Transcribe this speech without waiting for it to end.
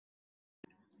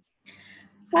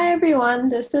Hi everyone,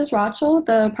 this is Rachel,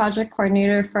 the project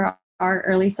coordinator for our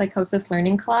Early Psychosis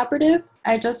Learning Collaborative.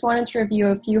 I just wanted to review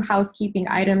a few housekeeping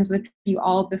items with you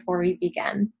all before we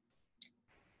begin.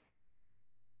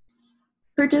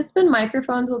 Participant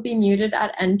microphones will be muted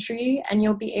at entry and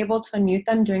you'll be able to unmute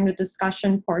them during the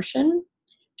discussion portion.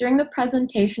 During the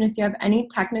presentation, if you have any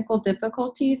technical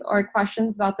difficulties or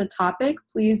questions about the topic,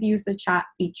 please use the chat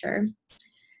feature.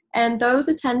 And those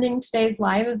attending today's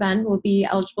live event will be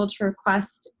eligible to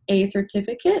request a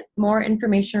certificate. More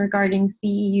information regarding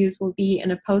CEUs will be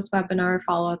in a post-webinar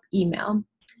follow-up email.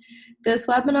 This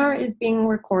webinar is being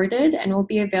recorded and will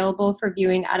be available for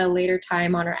viewing at a later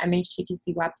time on our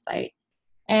MHTTC website.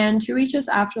 And to reach us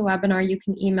after the webinar, you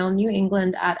can email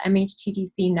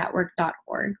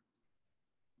newengland@mhttcnetwork.org.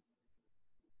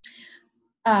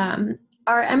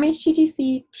 Our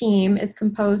MHTTC team is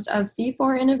composed of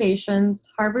C4 Innovations,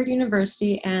 Harvard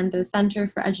University, and the Center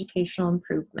for Educational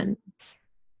Improvement.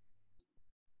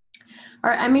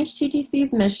 Our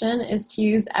MHTTC's mission is to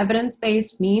use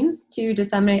evidence-based means to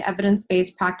disseminate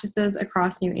evidence-based practices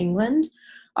across New England.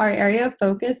 Our area of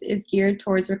focus is geared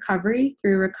towards recovery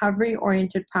through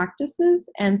recovery-oriented practices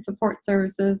and support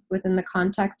services within the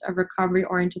context of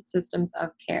recovery-oriented systems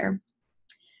of care.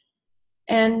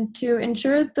 And to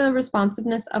ensure the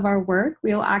responsiveness of our work,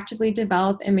 we will actively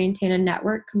develop and maintain a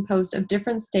network composed of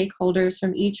different stakeholders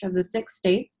from each of the 6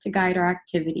 states to guide our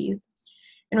activities.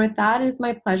 And with that, it is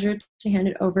my pleasure to hand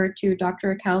it over to Dr.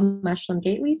 Raquel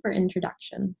Meshlam-Gately for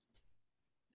introductions.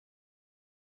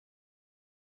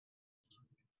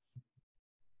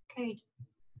 Okay.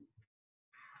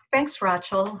 Thanks,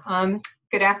 Rachel.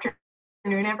 Good afternoon,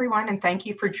 everyone, and thank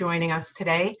you for joining us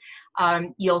today.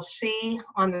 You'll see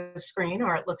on the screen,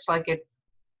 or it looks like it,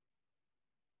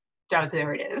 oh,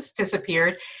 there it is,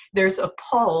 disappeared. There's a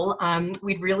poll.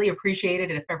 We'd really appreciate it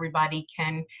if everybody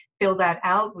can fill that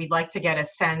out. We'd like to get a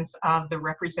sense of the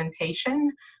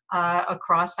representation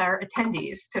across our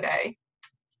attendees today.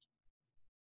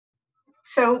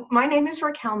 So my name is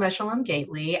Raquel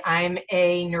Meshlam-Gately. I'm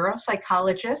a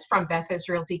neuropsychologist from Beth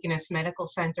Israel Deaconess Medical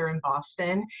Center in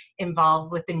Boston,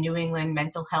 involved with the New England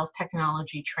Mental Health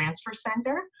Technology Transfer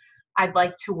Center. I'd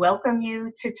like to welcome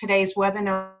you to today's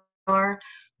webinar,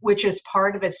 which is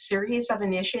part of a series of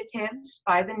initiatives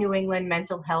by the New England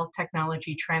Mental Health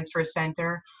Technology Transfer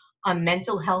Center on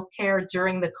mental health care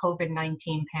during the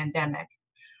COVID-19 pandemic.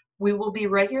 We will be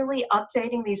regularly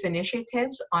updating these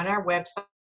initiatives on our website,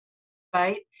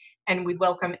 and we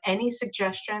welcome any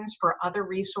suggestions for other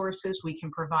resources we can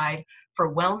provide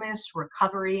for wellness,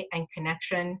 recovery, and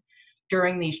connection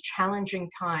during these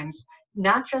challenging times,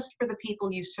 not just for the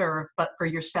people you serve, but for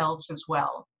yourselves as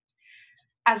well.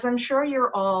 As I'm sure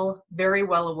you're all very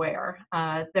well aware,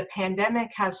 the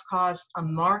pandemic has caused a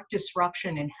marked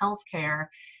disruption in healthcare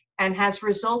and has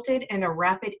resulted in a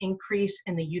rapid increase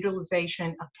in the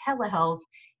utilization of telehealth,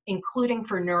 including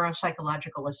for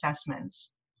neuropsychological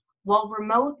assessments. While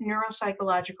remote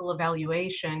neuropsychological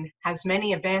evaluation has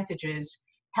many advantages,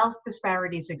 health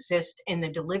disparities exist in the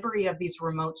delivery of these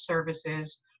remote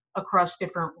services across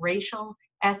different racial,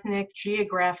 ethnic,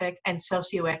 geographic, and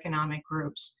socioeconomic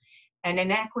groups. And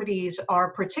inequities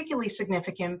are particularly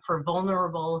significant for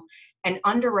vulnerable and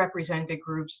underrepresented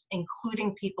groups,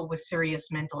 including people with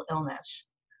serious mental illness.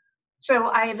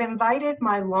 So I have invited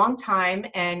my longtime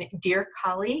and dear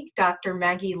colleague, Dr.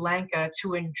 Maggie Lanka,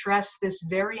 to address this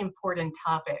very important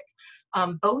topic,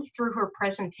 both through her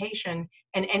presentation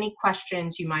and any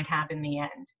questions you might have in the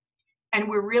end. And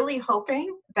we're really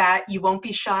hoping that you won't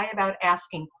be shy about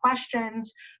asking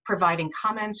questions, providing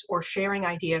comments, or sharing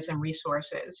ideas and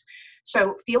resources.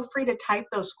 So feel free to type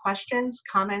those questions,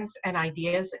 comments, and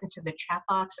ideas into the chat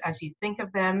box as you think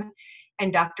of them,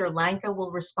 and Dr. Lanka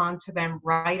will respond to them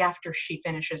right after she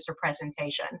finishes her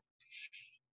presentation.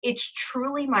 It's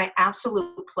truly my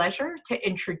absolute pleasure to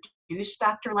introduce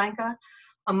Dr. Lanka.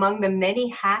 Among the many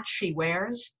hats she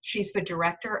wears, she's the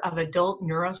director of adult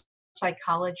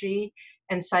neuropsychology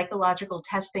and psychological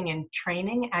testing and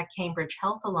training at Cambridge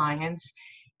Health Alliance,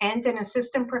 and an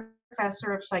assistant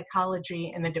professor of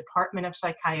psychology in the Department of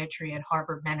Psychiatry at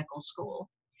Harvard Medical School.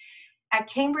 At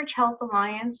Cambridge Health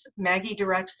Alliance, Maggie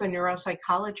directs the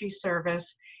neuropsychology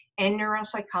service and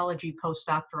neuropsychology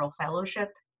postdoctoral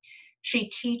fellowship. She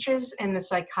teaches in the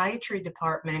psychiatry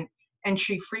department, and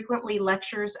she frequently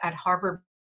lectures at Harvard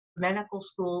Medical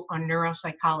School on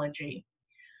neuropsychology.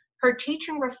 Her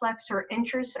teaching reflects her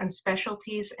interests and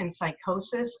specialties in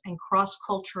psychosis and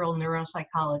cross-cultural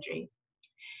neuropsychology.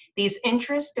 These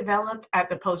interests developed at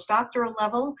the postdoctoral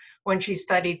level when she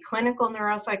studied clinical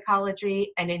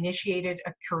neuropsychology and initiated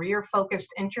a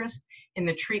career-focused interest in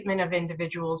the treatment of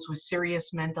individuals with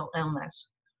serious mental illness,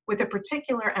 with a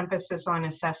particular emphasis on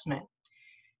assessment.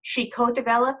 She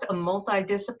co-developed a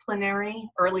multidisciplinary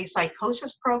early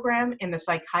psychosis program in the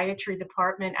psychiatry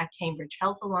department at Cambridge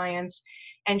Health Alliance,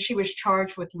 and she was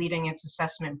charged with leading its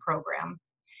assessment program.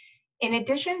 In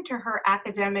addition to her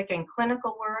academic and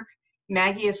clinical work,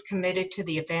 Maggie is committed to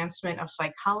the advancement of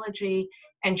psychology,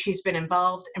 and she's been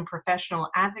involved in professional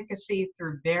advocacy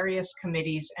through various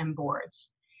committees and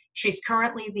boards. She's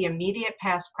currently the immediate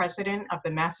past president of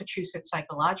the Massachusetts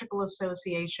Psychological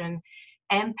Association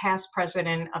and past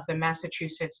president of the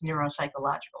Massachusetts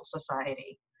Neuropsychological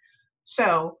Society.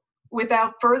 So,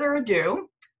 without further ado,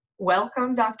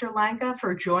 welcome Dr. Lanka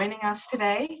for joining us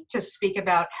today to speak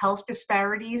about health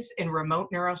disparities in remote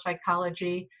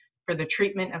neuropsychology for the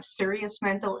treatment of serious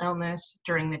mental illness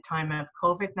during the time of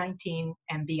COVID-19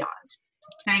 and beyond.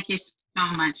 Thank you so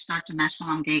much, Dr.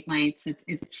 Meshalem-Gately.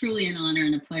 It's truly an honor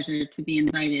and a pleasure to be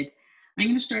invited. I'm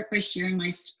going to start by sharing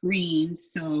my screen,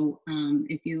 so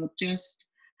if you'll just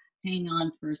hang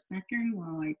on for a second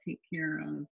while I take care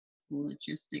of the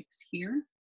logistics here.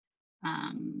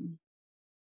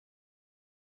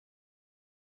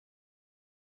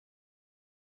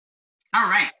 All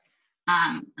right,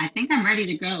 I think I'm ready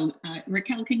to go.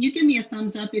 Raquel, can you give me a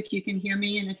thumbs up if you can hear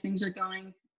me and if things are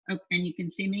going, oh, and you can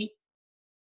see me?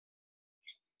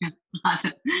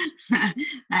 Awesome.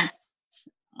 That's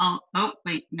all. Oh,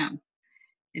 wait, no,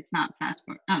 it's not fast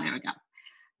forward. Oh, there we go.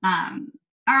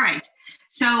 All right.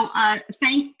 So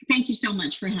thank you so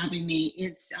much for having me.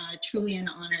 It's truly an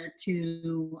honor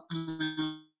to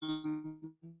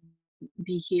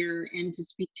be here and to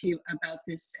speak to you about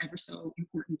this ever so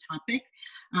important topic.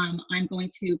 I'm going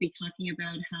to be talking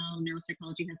about how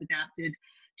neuropsychology has adapted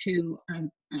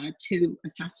to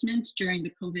assessment during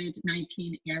the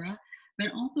COVID-19 era,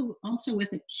 but also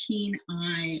with a keen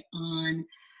eye on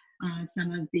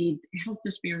some of the health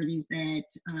disparities that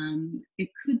it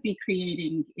could be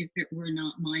creating if it were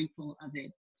not mindful of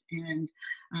it. And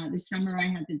this summer I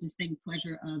had the distinct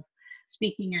pleasure of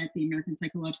speaking at the American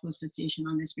Psychological Association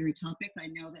on this very topic. I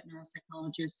know that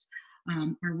neuropsychologists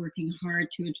are working hard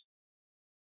to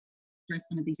address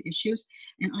some of these issues.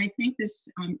 And I think this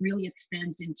really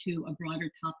extends into a broader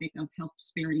topic of health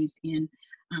disparities in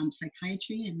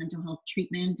psychiatry and mental health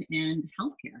treatment and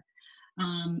healthcare.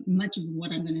 Much of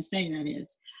what I'm going to say, that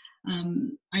is.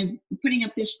 I'm putting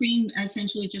up this screen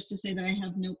essentially just to say that I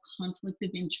have no conflict of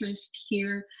interest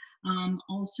here.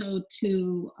 Also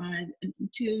to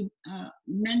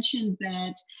mention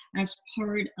that as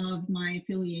part of my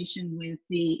affiliation with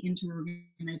the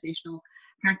Interorganizational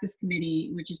Practice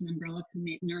Committee, which is an umbrella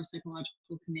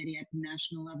neuropsychological committee at the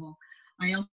national level,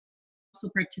 I also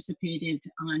participated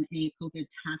on a COVID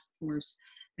task force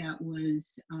that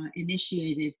was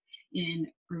initiated in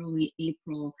early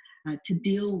April to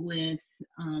deal with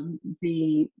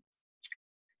the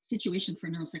situation for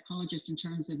neuropsychologists in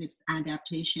terms of its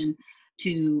adaptation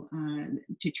to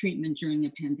treatment during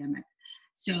a pandemic.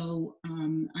 So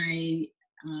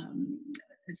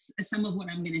some of what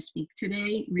I'm going to speak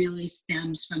today really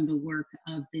stems from the work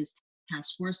of this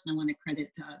task force, and I want to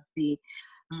credit the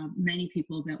many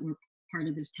people that were part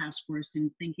of this task force in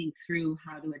thinking through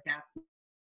how to adapt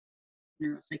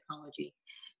neuropsychology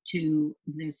to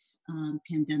this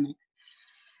pandemic.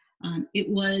 It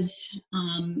was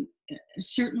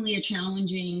certainly a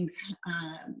challenging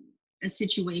a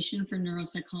situation for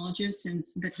neuropsychologists,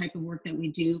 since the type of work that we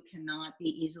do cannot be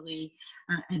easily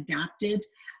adapted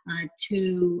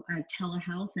to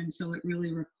telehealth, and so it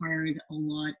really required a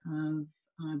lot of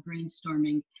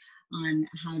brainstorming on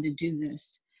how to do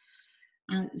this.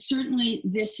 Certainly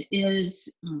this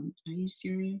is, are you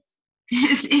serious?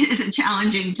 This is a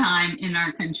challenging time in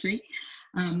our country.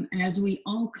 As we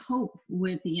all cope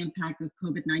with the impact of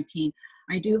COVID-19,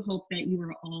 I do hope that you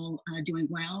are all doing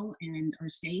well and are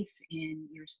safe in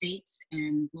your states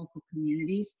and local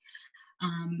communities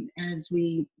as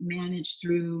we manage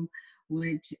through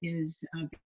what is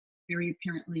very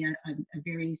apparently a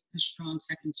very strong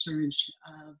second surge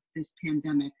of this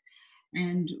pandemic,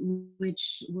 and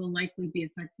which will likely be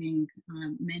affecting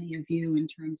many of you in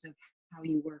terms of how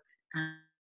you work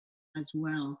as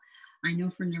well. I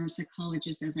know for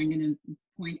neuropsychologists, as I'm going to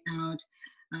point out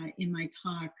in my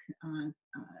talk,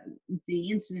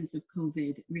 the incidence of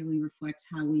COVID really reflects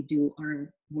how we do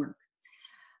our work.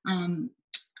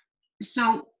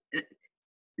 So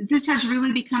this has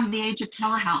really become the age of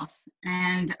telehealth,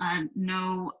 and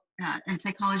and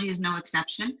psychology is no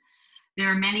exception. There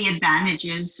are many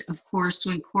advantages, of course,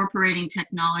 to incorporating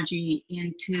technology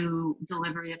into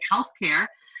delivery of healthcare.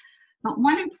 But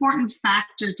one important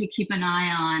factor to keep an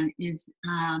eye on is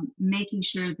making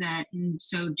sure that in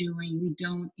so doing, we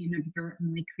don't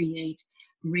inadvertently create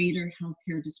greater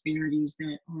healthcare disparities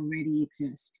that already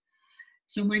exist.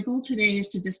 So my goal today is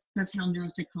to discuss how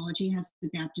neuropsychology has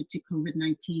adapted to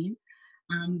COVID-19,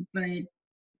 but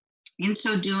in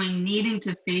so doing, needing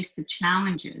to face the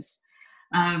challenges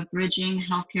of bridging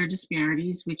healthcare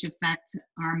disparities, which affect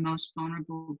our most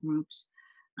vulnerable groups,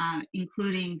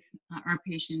 including our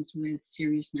patients with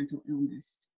serious mental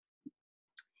illness.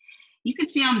 You can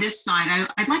see on this slide,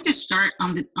 I'd like to start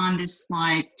on this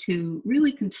slide to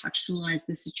really contextualize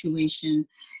the situation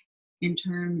in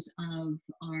terms of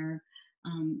our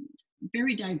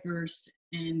very diverse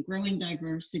and growing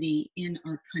diversity in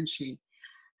our country.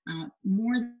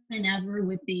 More than ever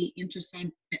with the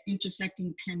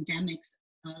intersecting pandemics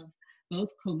of both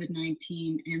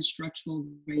COVID-19 and structural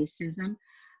racism,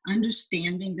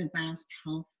 understanding the vast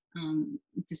health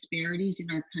disparities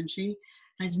in our country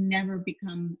has never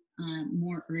become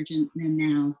more urgent than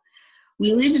now.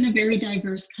 We live in a very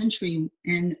diverse country,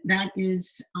 and that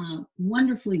is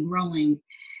wonderfully growing.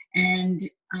 And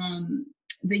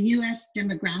the US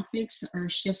demographics are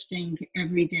shifting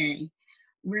every day.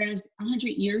 Whereas 100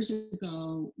 years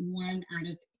ago, 1 out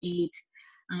of 8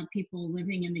 people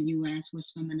living in the US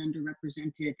was from an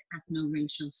underrepresented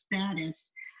ethno-racial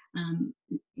status.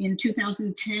 In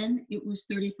 2010, it was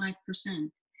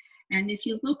 35%. And if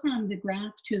you look on the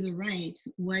graph to the right,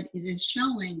 what it is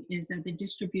showing is that the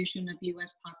distribution of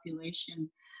US population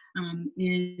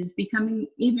is becoming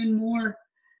even more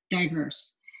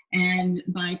diverse. And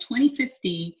by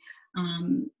 2050,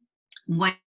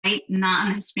 white,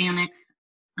 non-Hispanic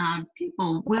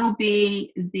people will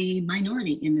be the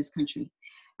minority in this country.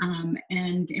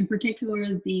 And in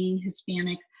particular, the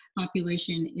Hispanic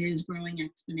population is growing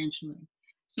exponentially.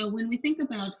 So when we think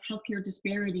about healthcare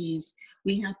disparities,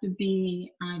 we have to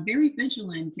be very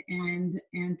vigilant and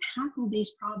tackle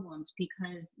these problems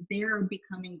because they're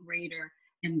becoming greater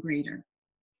and greater.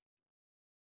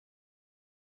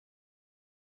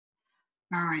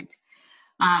 All right.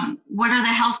 What are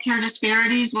the healthcare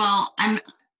disparities? Well,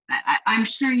 I'm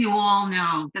sure you all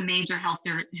know the major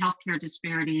healthcare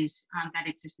disparities that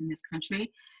exist in this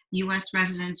country. US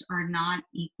residents are not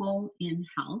equal in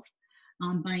health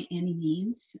by any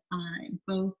means,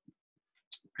 both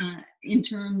in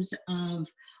terms of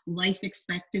life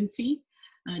expectancy,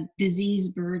 disease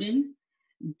burden,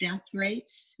 death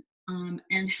rates,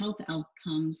 and health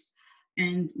outcomes,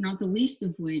 and not the least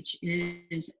of which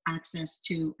is access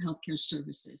to healthcare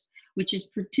services, which is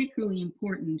particularly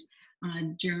important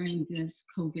during this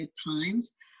COVID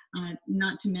times.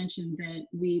 Not to mention that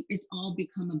it's all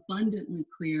become abundantly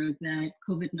clear that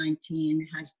COVID-19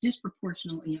 has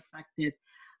disproportionately affected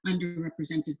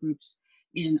underrepresented groups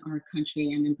in our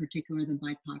country, and in particular the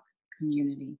BIPOC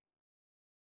community.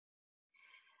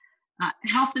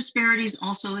 Health disparities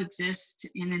also exist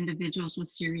in individuals with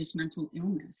serious mental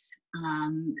illness.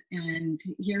 And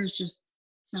here's just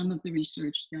some of the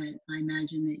research that I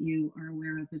imagine that you are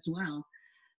aware of as well.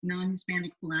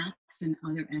 Non-Hispanic Blacks and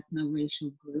other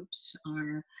ethno-racial groups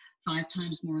are 5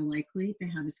 times more likely to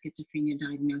have a schizophrenia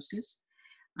diagnosis.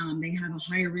 They have a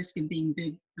higher risk of being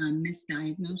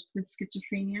misdiagnosed with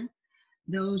schizophrenia.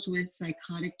 Those with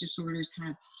psychotic disorders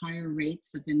have higher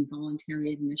rates of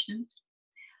involuntary admissions,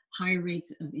 higher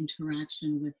rates of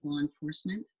interaction with law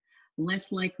enforcement,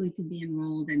 less likely to be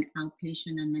enrolled in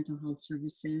outpatient and mental health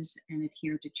services and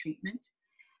adhere to treatment.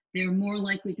 They're more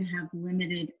likely to have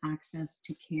limited access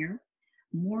to care,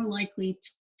 more likely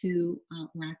to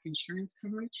lack insurance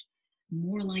coverage,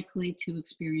 more likely to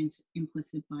experience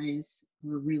implicit bias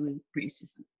or really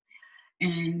racism.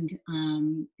 And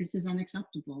this is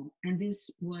unacceptable. And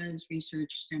this was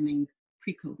research stemming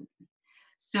pre-COVID.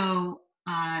 So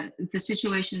the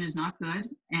situation is not good.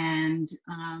 And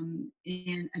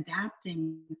in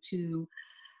adapting to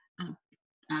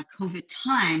COVID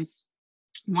times,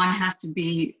 one has to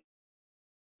be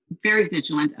very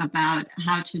vigilant about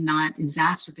how to not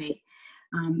exacerbate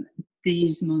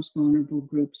these most vulnerable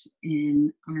groups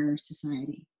in our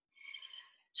society.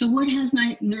 So what has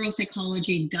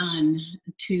neuropsychology done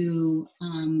to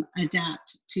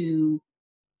adapt to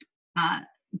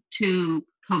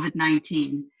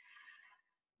COVID-19?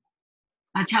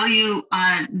 I'll tell you,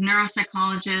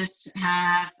 neuropsychologists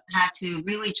have had to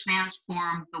really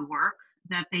transform the work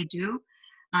that they do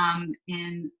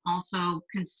and also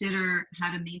consider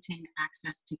how to maintain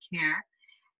access to care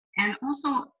and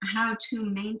also how to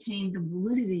maintain the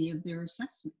validity of their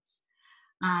assessments.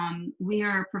 We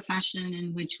are a profession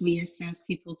in which we assess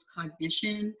people's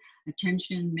cognition,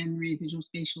 attention, memory, visual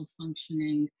spatial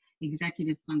functioning,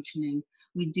 executive functioning.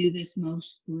 We do this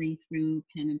mostly through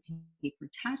pen and paper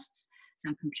tests,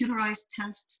 some computerized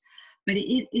tests, but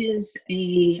it is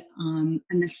an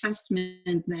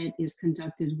assessment that is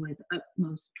conducted with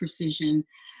utmost precision,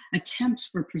 attempts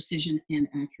for precision and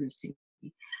accuracy.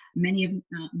 Many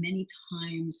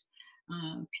times,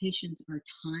 patients are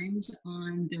timed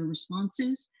on their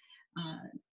responses.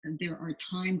 There are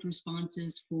timed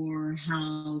responses for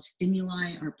how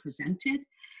stimuli are presented.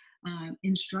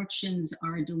 Instructions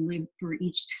are delivered for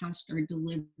each test are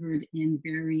delivered in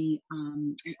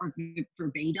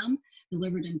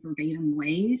delivered in verbatim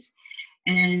ways.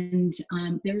 And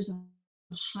there's a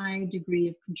high degree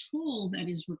of control that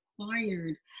is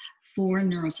required for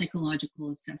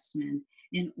neuropsychological assessment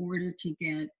in order to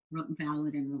get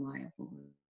valid and reliable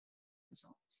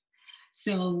results.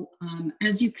 So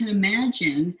as you can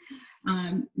imagine,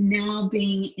 now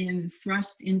being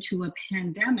thrust into a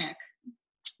pandemic,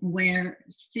 where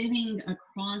sitting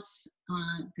across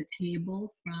the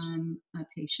table from a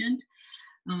patient,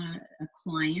 a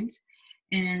client,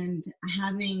 and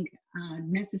having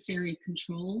necessary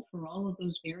control for all of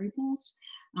those variables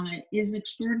is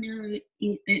extraordinary.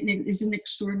 It is an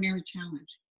extraordinary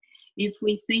challenge. If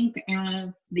we think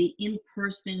of the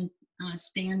in-person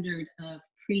standard of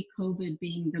pre-COVID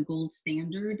being the gold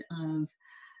standard of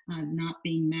not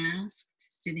being masked,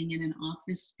 sitting in an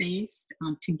office space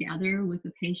together with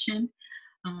a patient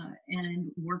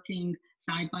and working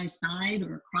side by side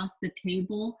or across the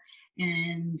table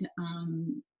and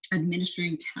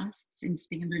administering tests in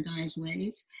standardized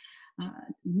ways.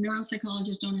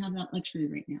 Neuropsychologists don't have that luxury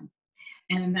right now.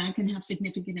 And that can have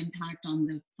significant impact on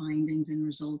the findings and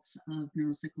results of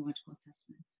neuropsychological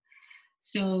assessments.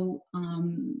 So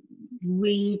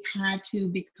we've had to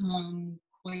become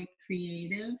quite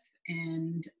creative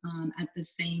and at the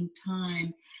same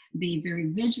time be very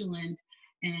vigilant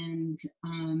and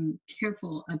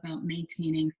careful about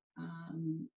maintaining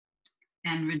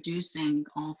and reducing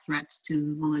all threats to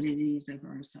the validities of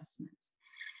our assessments.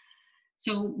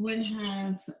 So what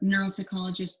have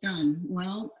neuropsychologists done?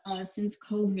 Well, since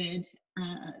COVID,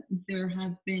 there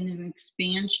have been an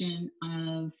expansion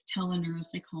of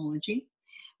teleneuropsychology,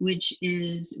 which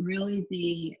is really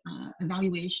the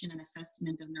evaluation and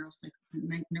assessment of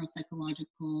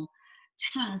neuropsychological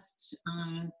tests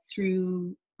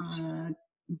through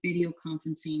video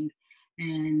conferencing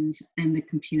and the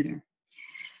computer.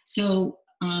 So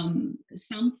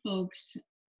some folks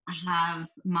have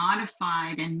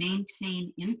modified and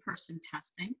maintained in-person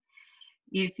testing.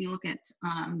 If you look at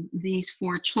these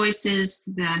four choices,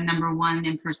 the number one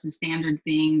in-person standard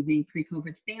being the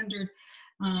pre-COVID standard,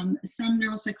 some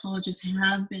neuropsychologists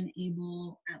have been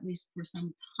able, at least for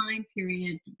some time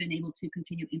period, been able to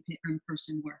continue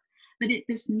in-person work. But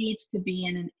this needs to be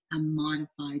in a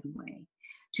modified way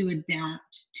to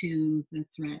adapt to the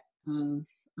threat of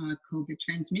COVID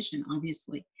transmission,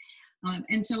 obviously.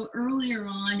 And so earlier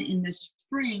on in the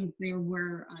spring, there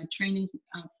were trainings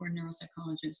for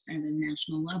neuropsychologists at a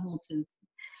national level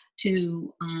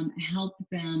to help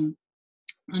them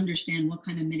understand what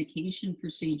kind of mitigation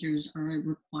procedures are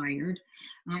required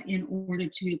in order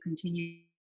to continue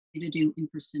to do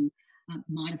in-person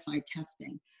modified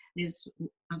testing. This,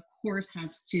 of course,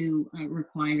 has to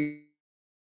require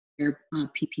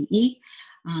PPE.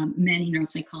 Many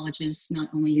neuropsychologists not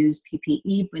only use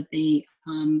PPE, but they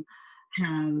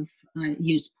have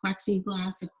used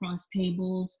plexiglass across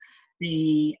tables.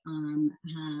 They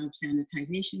have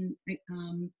sanitization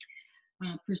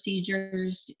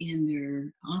procedures in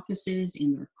their offices,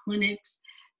 in their clinics.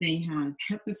 They have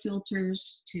HEPA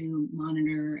filters to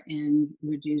monitor and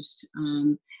reduce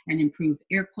and improve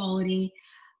air quality.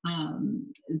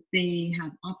 They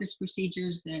have office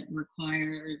procedures that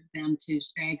require them to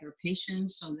stagger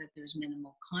patients so that there's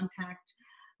minimal contact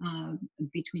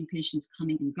between patients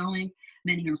coming and going.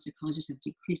 Many neuropsychologists have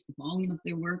decreased the volume of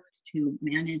their work to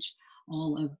manage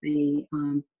all of the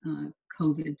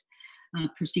COVID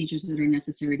procedures that are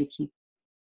necessary to keep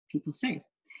people safe.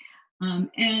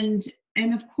 And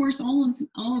of course, all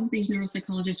of these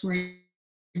neuropsychologists who are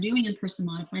doing in-person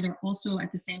modified are also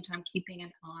at the same time keeping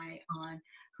an eye on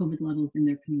COVID levels in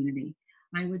their community.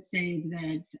 I would say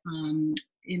that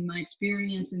in my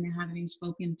experience and having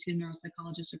spoken to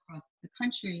neuropsychologists across the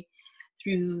country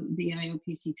through the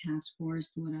IOPC task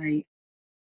force, what I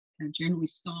generally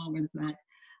saw was that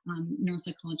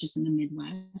neuropsychologists in the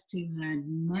Midwest who had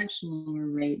much lower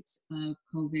rates of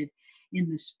COVID in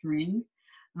the spring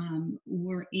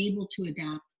were able to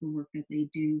adapt the work that they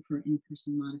do for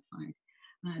in-person modified.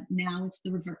 Now it's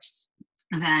the reverse,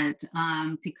 that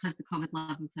because the COVID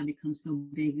levels have become so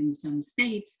big in some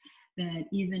states, that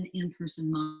even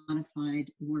in-person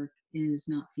modified work is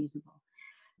not feasible.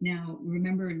 Now,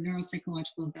 remember,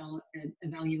 neuropsychological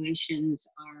evaluations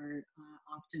are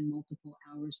often multiple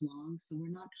hours long, so we're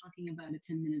not talking about a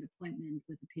 10-minute appointment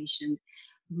with a patient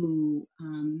who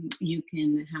you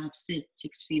can have sit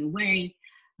 6 feet away,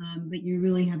 but you're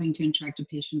really having to interact with a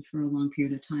patient for a long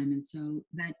period of time, and so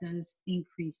that does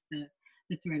increase the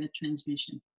threat of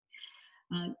transmission.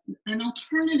 An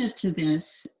alternative to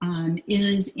this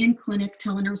is in-clinic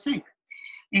teleneuropsych.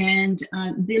 And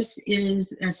this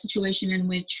is a situation in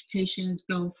which patients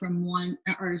go from are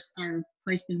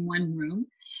placed in one room,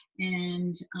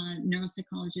 and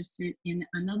neuropsychologists sit in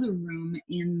another room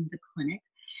in the clinic,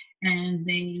 and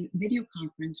they video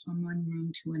conference from one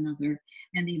room to another,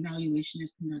 and the evaluation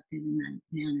is conducted in that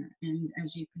manner. And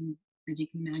as you can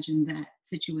imagine, that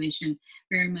situation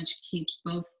very much keeps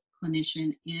both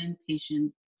clinician and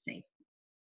patient safe.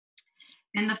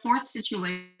 In the fourth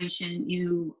situation,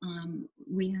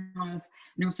 we have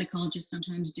neuropsychologists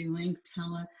sometimes doing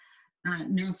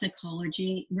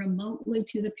neuropsychology remotely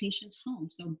to the patient's home.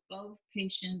 So both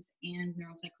patients and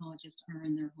neuropsychologists are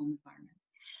in their home environment.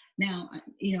 Now,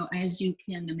 as you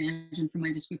can imagine from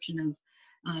my description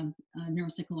of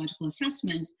neuropsychological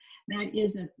assessments, that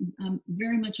is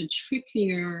very much a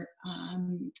trickier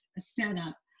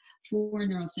setup for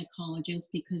neuropsychologists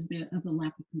because of the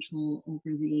lack of control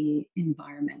over the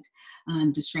environment.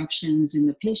 Disruptions in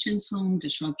the patient's home,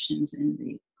 disruptions in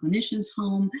the clinician's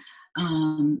home,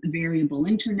 variable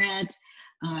internet,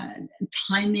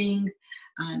 timing,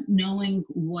 knowing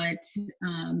what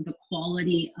the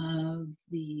quality of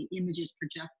the images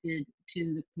projected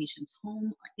to the patient's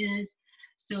home is.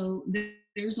 So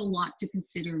there's a lot to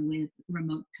consider with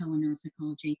remote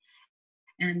teleneuropsychology.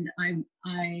 And I,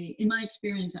 in my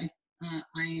experience, I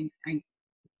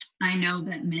know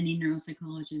that many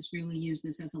neuropsychologists really use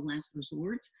this as a last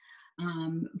resort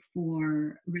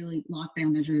for really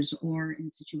lockdown measures or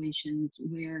in situations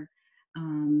where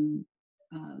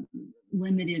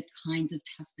limited kinds of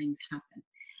testing happen.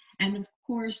 And of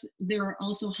course, there are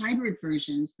also hybrid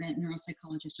versions that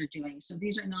neuropsychologists are doing. So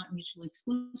these are not mutually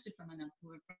exclusive from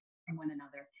one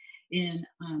another. In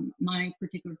my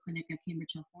particular clinic at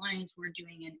Cambridge Health Alliance, we're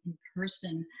doing an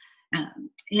in-person,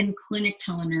 in-clinic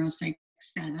teleneuropsych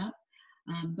setup,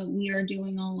 but we are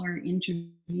doing all our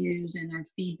interviews and our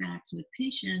feedbacks with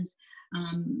patients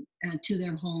to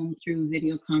their home through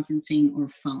video conferencing or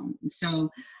phone. So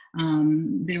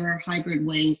there are hybrid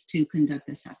ways to conduct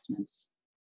assessments.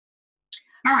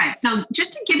 All right, so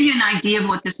just to give you an idea of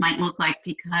what this might look like,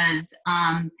 because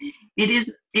it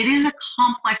is a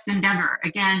complex endeavor.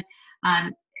 Again,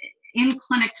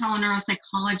 in-clinic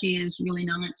teleneuropsychology is really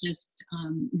not just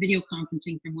video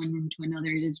conferencing from one room to another.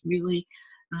 It is really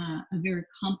a very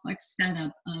complex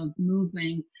setup of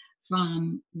moving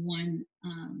from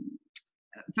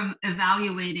from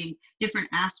evaluating different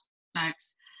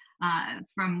aspects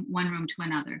from one room to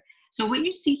another. So what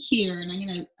you see here, and I'm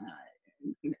going to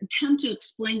attempt to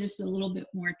explain this a little bit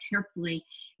more carefully,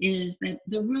 is that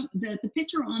the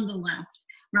picture on the left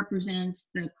represents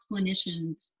the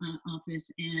clinician's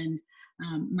office, and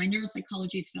my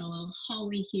neuropsychology fellow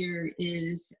Holly here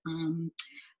is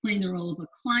playing the role of a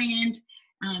client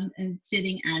and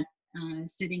sitting at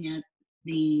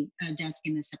the desk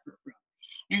in a separate room.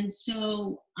 And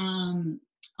so on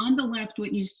the left,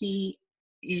 what you see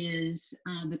is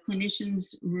the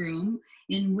clinician's room,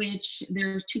 in which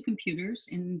there are 2 computers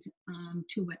and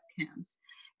 2 webcams,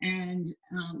 and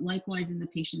likewise in the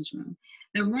patient's room.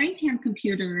 The right-hand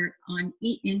computer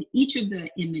in each of the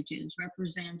images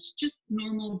represents just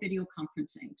normal video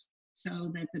conferencing, so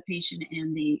that the patient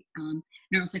and the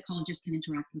neuropsychologist can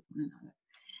interact with one another.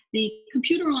 The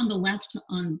computer on the left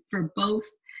for both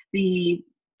the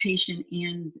patient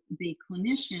and the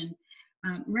clinician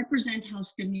represent how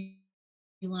stimuli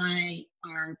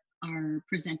are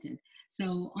presented.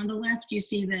 So on the left, you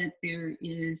see that there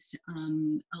is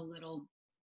a little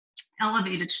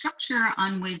elevated structure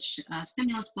on which a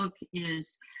stimulus book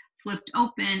is flipped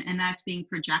open, and that's being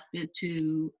projected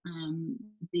to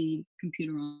the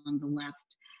computer on the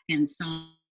left-hand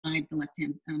side, the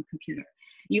left-hand computer.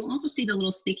 You also see the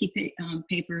little sticky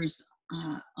papers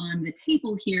on the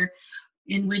table here,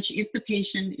 in which if the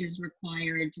patient is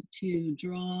required to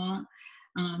draw,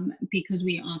 because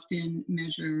we often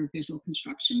measure visual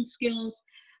construction skills,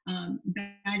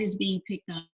 that is being picked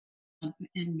up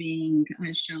and being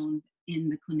shown in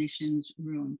the clinician's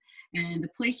room. And the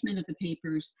placement of the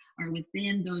papers are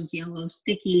within those yellow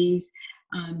stickies,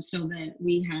 so that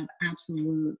we have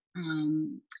absolute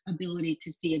ability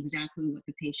to see exactly what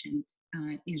the patient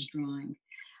is drawing.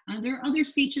 There are other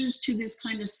features to this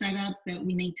kind of setup that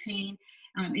we maintain.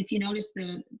 If you notice,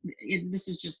 this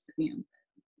is just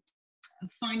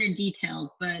finer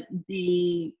detailed, but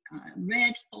the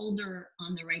red folder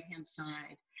on the right-hand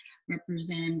side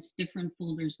represents different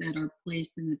folders that are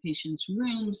placed in the patient's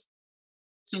rooms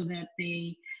so that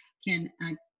they can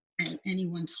at any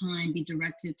one time be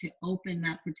directed to open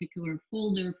that particular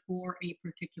folder for a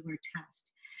particular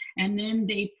test. And then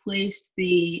they place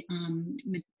the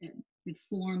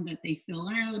form that they fill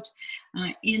out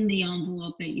in the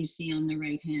envelope that you see on the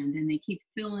right hand. And they keep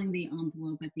filling the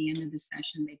envelope at the end of the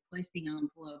session. They place the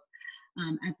envelope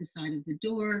at the side of the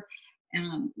door,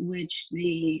 which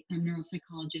the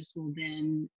neuropsychologist will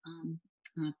then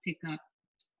pick up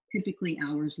typically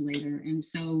hours later. And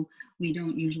so we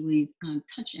don't usually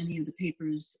touch any of the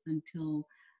papers until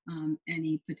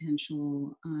any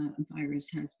potential virus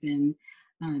has been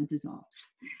dissolved.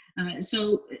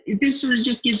 So this sort of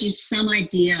just gives you some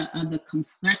idea of the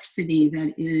complexity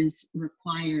that is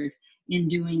required in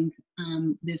doing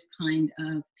this kind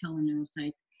of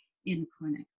teleneuropsych in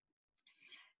clinic.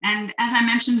 And as I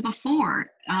mentioned before,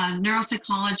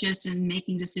 neuropsychologists in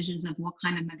making decisions of what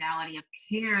kind of modality of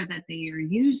care that they are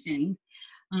using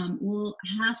will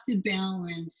have to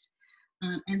balance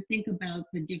and think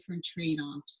about the different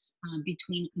trade-offs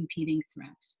between competing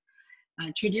threats.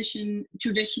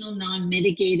 Traditional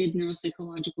non-mitigated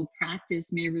neuropsychological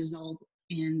practice may result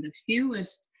in the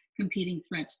fewest competing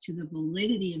threats to the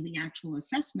validity of the actual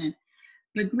assessment,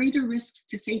 but greater risks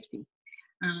to safety.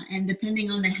 And depending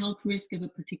on the health risk of a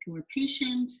particular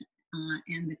patient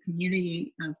and the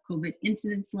community of COVID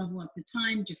incidence level at the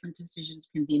time, different decisions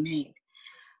can be made.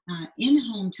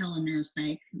 In-home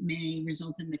teleneuropsych may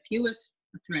result in the fewest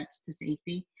threats to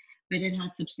safety, but it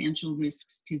has substantial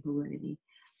risks to validity.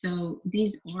 So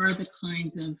these are the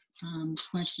kinds of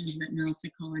questions that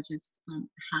neuropsychologists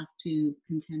have to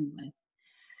contend with.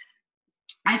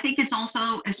 I think it's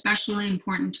also especially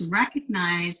important to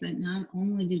recognize that not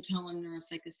only do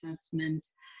teleneuropsych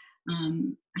assessments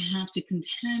have to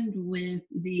contend with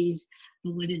these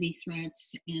validity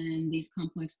threats and these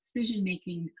complex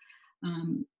decision-making,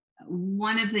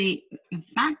 one of the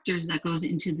factors that goes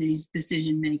into these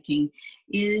decision-making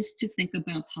is to think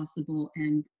about possible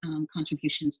and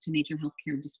contributions to major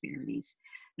healthcare disparities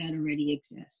that already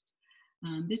exist.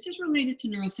 This is related to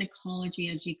neuropsychology,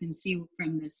 as you can see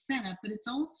from this setup, but it's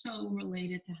also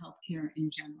related to healthcare in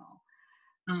general.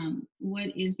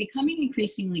 What is becoming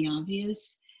increasingly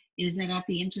obvious is that at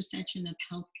the intersection of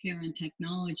healthcare and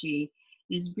technology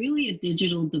is really a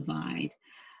digital divide,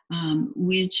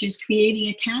 which is creating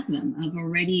a chasm of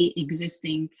already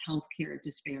existing healthcare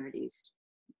disparities.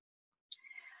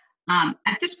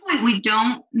 At this point, we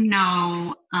don't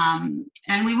know,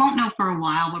 and we won't know for a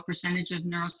while, what percentage of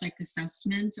neuropsych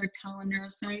assessments are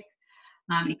teleneuropsych.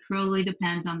 It clearly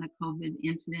depends on the COVID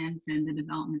incidence and the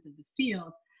development of the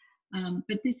field.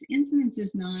 But this incidence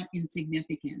is not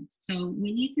insignificant. So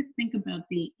we need to think about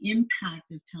the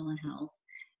impact of telehealth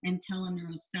and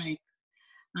teleneuropsych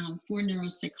for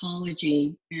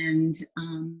neuropsychology and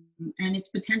its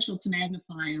potential to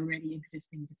magnify already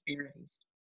existing disparities.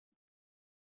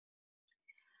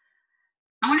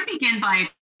 I want to begin by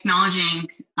acknowledging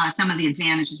some of the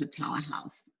advantages of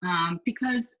telehealth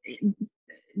because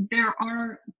there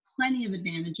are plenty of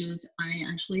advantages. I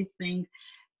actually think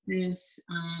this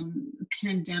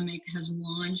pandemic has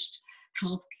launched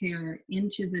healthcare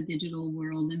into the digital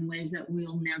world in ways that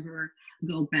we'll never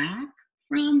go back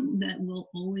from, that will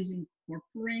always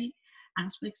incorporate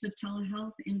aspects of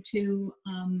telehealth into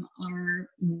our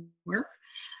work.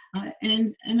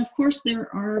 And of course,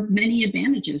 there are many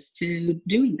advantages to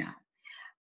doing that.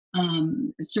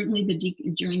 Certainly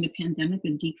during the pandemic,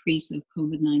 the decrease of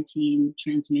COVID-19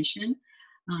 transmission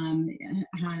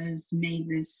has made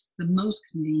this the most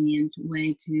convenient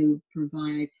way to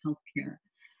provide healthcare.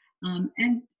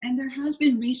 And there has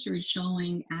been research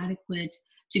showing adequate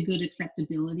to good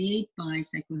acceptability by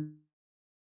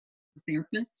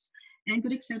psychotherapists and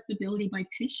good acceptability by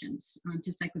patients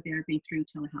to psychotherapy through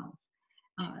telehealth.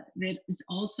 That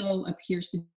also appears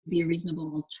to be a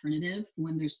reasonable alternative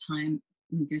when there's time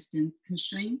and distance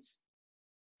constraints.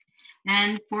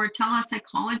 And for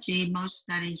telepsychology, most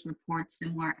studies report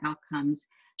similar outcomes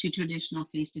to traditional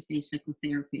face-to-face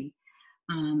psychotherapy,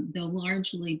 though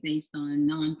largely based on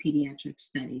non-pediatric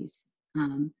studies.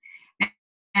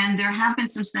 And there have been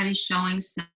some studies showing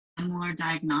similar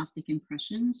diagnostic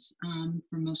impressions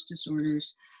for most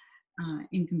disorders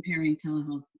in comparing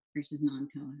telehealth versus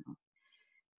non-telehealth.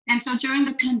 And so during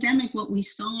the pandemic, what we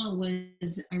saw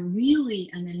was really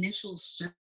an initial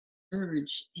surge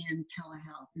in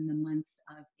telehealth in the months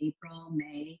of April,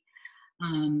 May,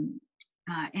 and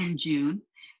June.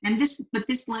 But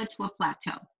this led to a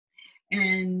plateau.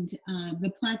 And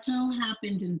the plateau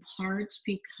happened in part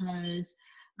because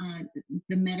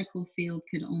the medical field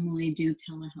could only do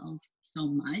telehealth so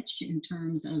much in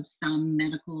terms of some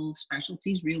medical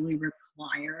specialties really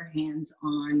require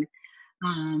hands-on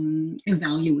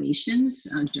evaluations,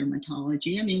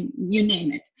 dermatology, I mean, you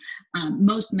name it.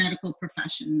 Most medical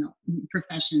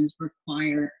professions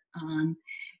require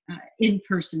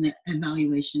in-person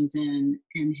evaluations and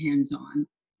hands-on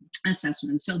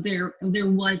assessments. So there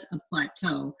was a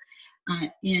plateau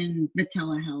in the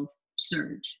telehealth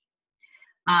surge.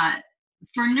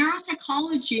 For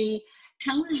neuropsychology,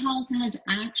 telehealth has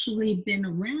actually been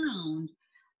around.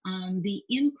 The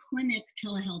in-clinic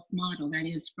telehealth model, that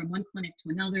is from one clinic to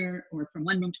another or from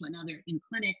one room to another in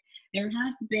clinic, there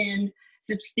has been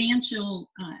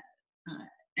substantial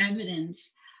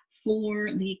evidence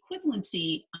for the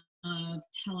equivalency of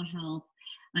telehealth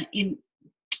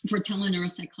for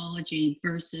teleneuropsychology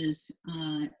versus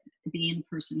the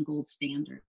in-person gold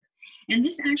standard. And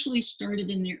this actually started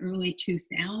in the early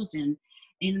 2000s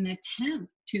in an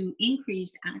attempt to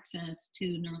increase access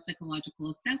to neuropsychological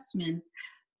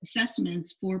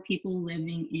assessments for people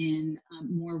living in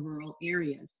more rural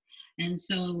areas. And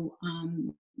so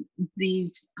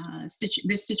this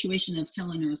situation of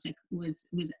teleneuropsych was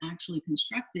actually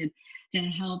constructed to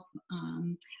help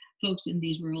folks in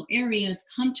these rural areas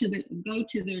go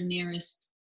to their nearest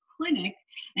clinic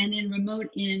and then remote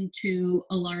into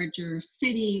a larger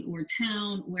city or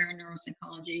town where a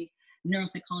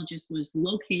neuropsychologist was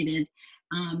located,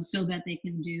 so that they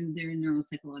can do their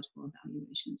neuropsychological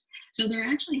evaluations. So there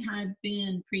actually had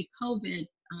been pre-COVID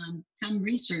some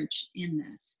research in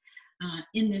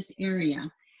this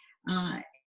area.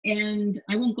 And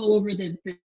I won't go over the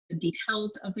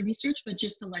details of the research, but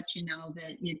just to let you know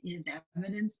that it is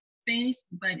evidence-based,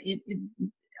 but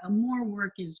more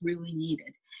work is really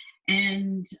needed.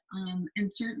 And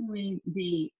certainly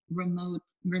the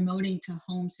remoting to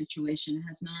home situation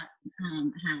has not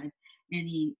had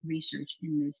any research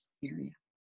in this area.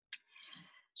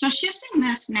 So shifting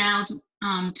this now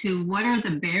to what are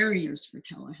the barriers for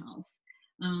telehealth?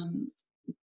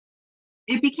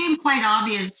 It became quite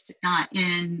obvious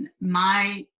in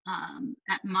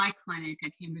at my clinic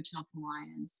at Cambridge Health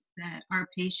Alliance that our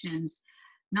patients,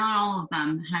 not all of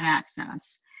them had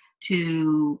access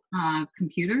to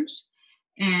computers,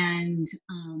 and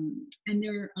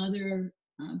there are other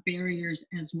barriers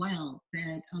as well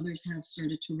that others have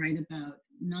started to write about,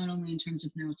 not only in terms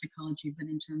of neuropsychology, but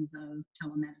in terms of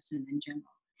telemedicine in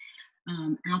general.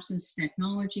 Absence of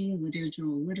technology,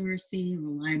 digital literacy,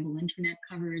 reliable internet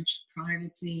coverage,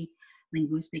 privacy,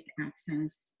 linguistic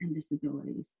access, and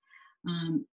disabilities.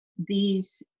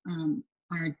 These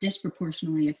are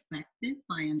disproportionately affected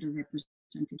by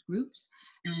underrepresented groups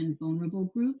and vulnerable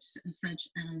groups, such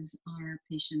as our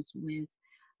patients with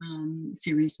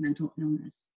serious mental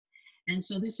illness. And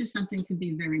so this is something to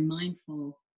be very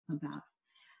mindful about.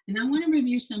 And I want to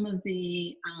review some of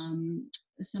the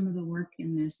work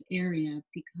in this area,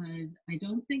 because I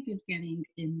don't think it's getting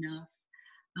enough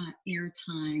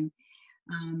airtime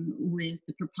with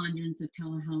the preponderance of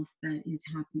telehealth that is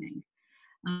happening.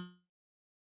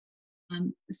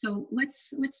 So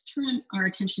let's turn our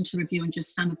attention to reviewing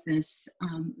just some of this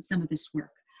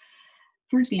work.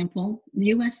 For example, the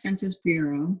U.S. Census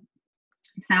Bureau,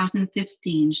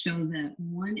 2015, show that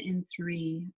 1 in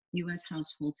 3 U.S.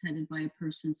 households headed by a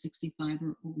person 65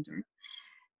 or older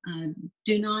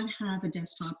do not have a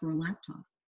desktop or a laptop,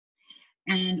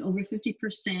 and over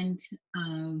 50%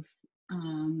 of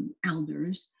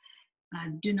elders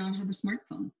do not have a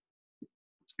smartphone.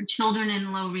 Children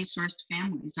in low-resourced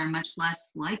families are much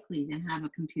less likely to have a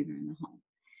computer in the home.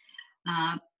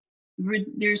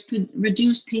 There's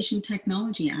reduced patient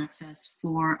technology access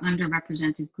for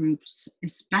underrepresented groups,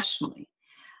 especially.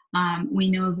 We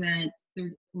know that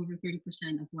over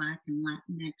 30% of Black and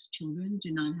Latinx children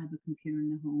do not have a computer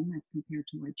in the home as compared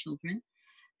to white children.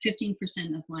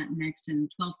 15% of Latinx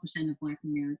and 12% of Black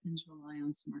Americans rely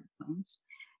on smartphones.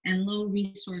 And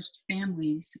low-resourced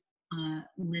families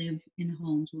live in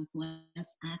homes with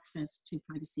less access to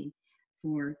privacy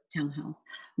for telehealth.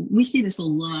 We see this a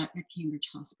lot at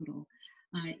Cambridge Hospital.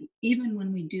 Even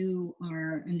when we do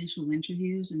our initial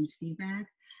interviews and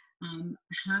feedback,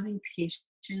 having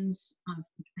patients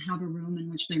have a room in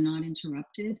which they're not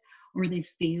interrupted, or they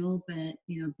feel that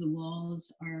the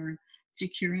walls are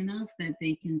secure enough that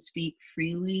they can speak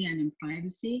freely and in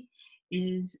privacy,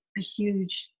 is a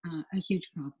huge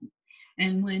problem.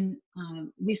 And when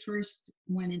we first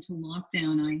went into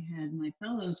lockdown, I had my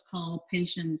fellows call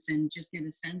patients and just get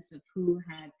a sense of who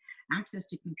had access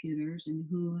to computers and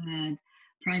who had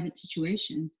private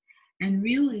situations. And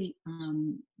really,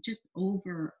 just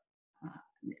over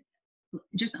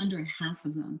just under half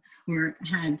of them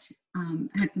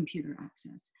had computer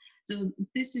access. So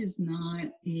this is not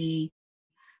a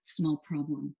small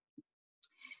problem.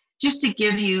 Just to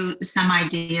give you some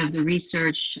idea of the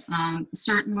research,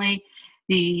 certainly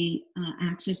the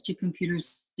access to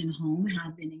computers in home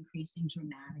have been increasing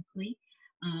dramatically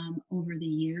over the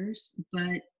years,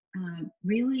 but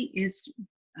really it's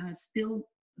still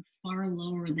far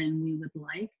lower than we would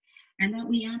like, and that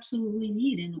we absolutely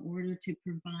need in order to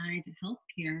provide health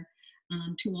care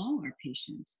to all our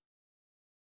patients.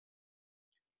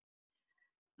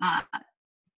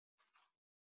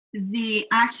 The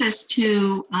access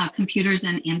to computers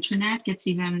and internet gets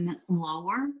even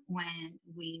lower when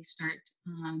we start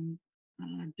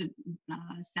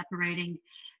separating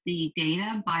the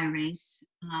data by race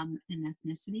and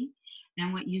ethnicity.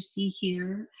 And what you see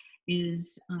here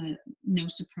is no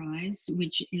surprise,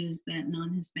 which is that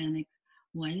non-Hispanic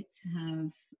whites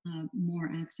have more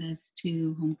access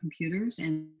to home computers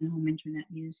and home internet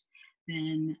use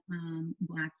than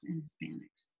Blacks and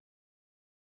Hispanics.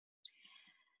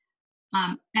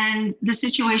 And the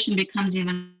situation becomes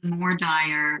even more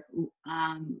dire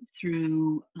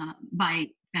by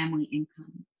family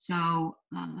income. So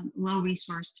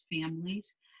low-resourced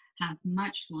families have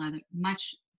much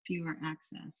fewer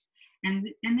access.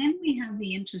 And then we have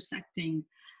the intersecting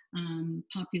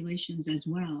populations as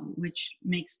well, which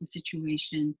makes the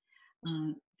situation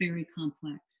very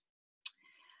complex.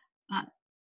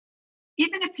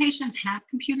 Even if patients have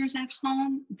computers at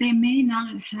home, they may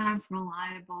not have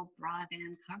reliable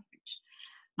broadband coverage.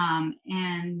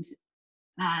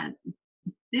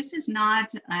 This is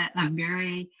not a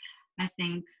very, I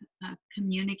think,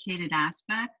 communicated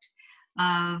aspect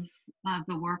of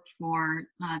the work for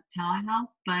telehealth,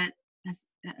 but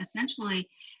essentially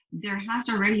there has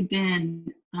already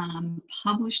been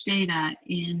published data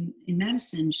in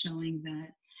medicine showing that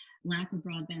lack of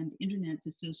broadband internet is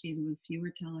associated with fewer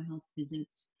telehealth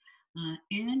visits,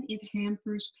 and it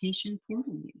hampers patient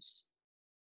portal use.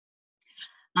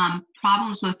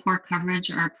 Problems with poor coverage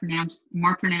are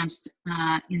more pronounced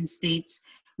in states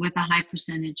with a high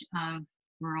percentage of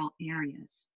rural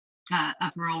areas,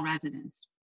 of rural residents.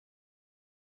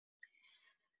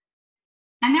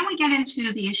 And then we get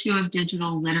into the issue of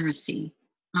digital literacy.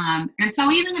 And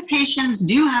so even if patients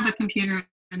do have a computer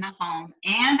in the home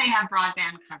and they have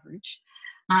broadband coverage,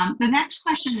 the next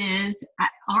question is,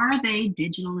 are they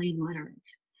digitally literate?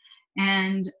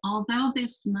 And although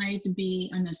this might be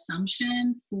an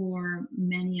assumption for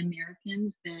many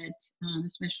Americans that,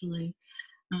 especially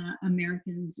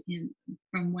Americans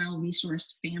from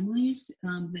well-resourced families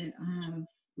that have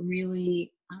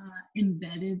really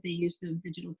embedded the use of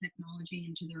digital technology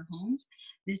into their homes,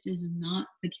 this is not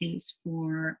the case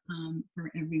for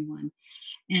everyone.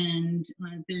 And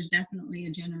there's definitely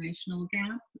a generational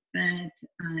gap that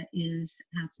is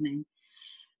happening.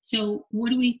 So what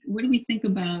do we think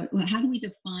about, how do we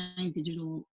define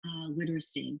digital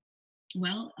literacy?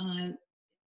 Well,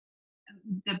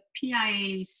 the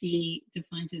PIAC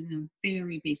defines it in a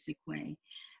very basic way.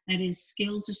 That is,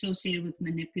 skills associated with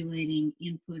manipulating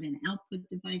input and output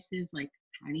devices, like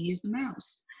how to use the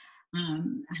mouse,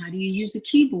 how do you use a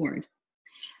keyboard,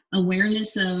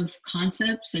 awareness of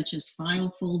concepts such as file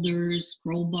folders,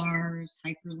 scroll bars,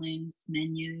 hyperlinks,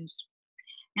 menus,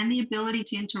 and the ability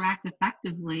to interact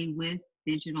effectively with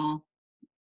digital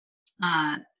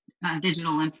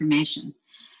information.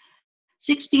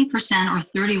 16%, or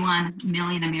 31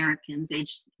 million Americans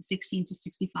aged 16 to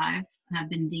 65 have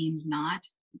been deemed not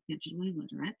digitally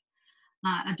literate.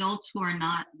 Adults who are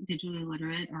not digitally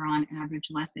literate are on average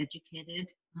less educated,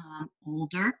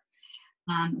 older,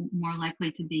 more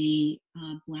likely to be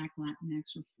Black,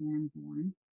 Latinx, or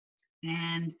foreign-born.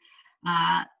 And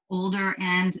older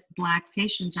and Black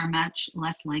patients are much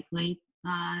less likely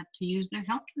to use their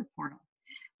healthcare portal,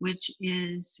 which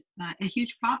is a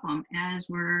huge problem as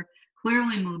we're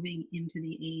clearly moving into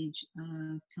the age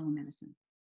of telemedicine.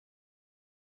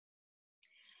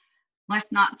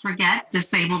 Let's not forget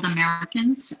disabled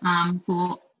Americans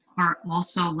who are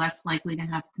also less likely to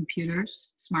have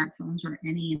computers, smartphones, or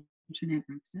any internet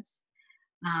access.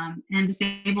 And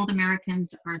disabled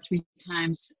Americans are 3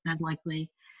 times as likely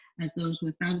as those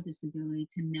without a disability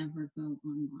to never go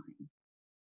online.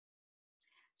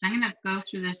 So I'm going to go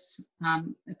through this,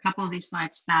 a couple of these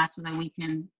slides fast so that we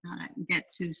can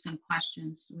get to some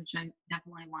questions, which I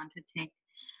definitely want to take.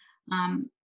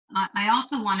 I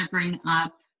also want to bring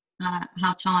up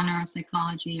how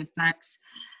teleneuropsychology affects,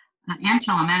 and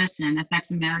telemedicine affects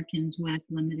Americans with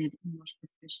limited English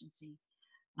proficiency.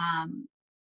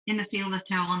 In the field of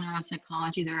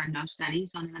teleneuropsychology, there are no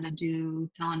studies on how to do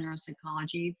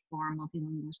teleneuropsychology for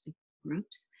multilingualistic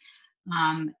groups.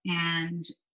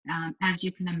 As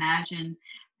you can imagine,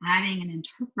 adding an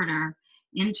interpreter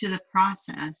into the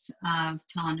process of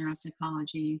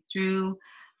teleneuropsychology through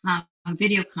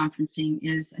video conferencing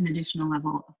is an additional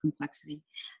level of complexity.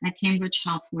 At Cambridge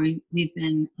Health, we've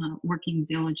been working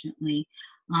diligently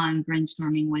on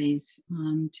brainstorming ways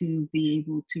to be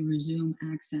able to resume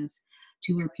access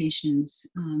to our patients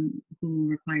who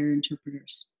require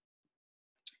interpreters.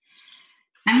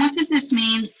 And what does this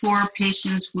mean for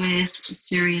patients with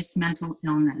serious mental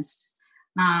illness?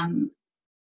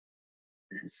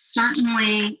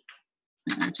 Certainly,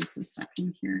 just a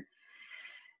second here.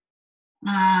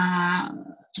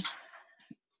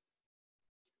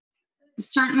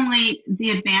 Certainly, the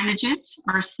advantages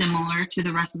are similar to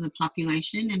the rest of the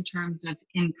population in terms of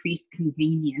increased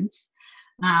convenience.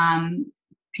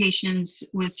 Patients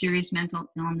with serious mental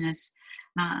illness,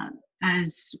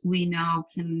 as we know,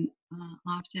 can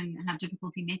often have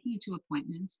difficulty making it to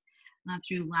appointments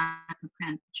through lack of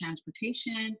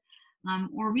transportation,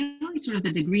 or really sort of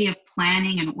the degree of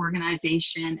planning and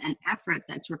organization and effort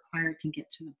that's required to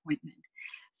get to an appointment.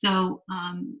 So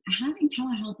having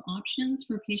telehealth options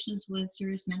for patients with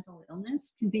serious mental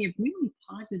illness can be a really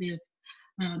positive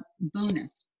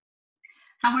bonus.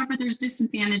 However, there's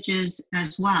disadvantages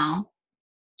as well.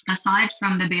 Aside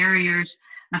from the barriers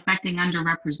affecting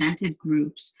underrepresented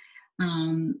groups,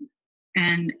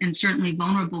 and certainly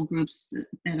vulnerable groups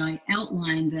that I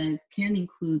outlined that can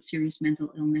include serious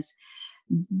mental illness,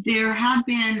 there have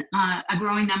been a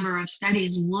growing number of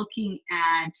studies looking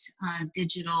at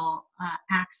digital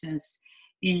access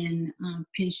in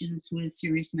patients with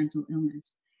serious mental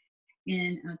illness.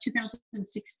 In a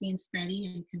 2016 study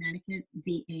in Connecticut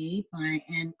VA by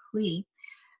Ann Klee,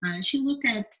 she looked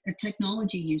at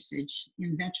technology usage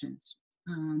in veterans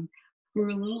who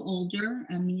are a little older,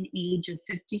 a mean age of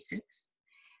 56,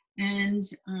 and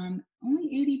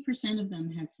only 80% of them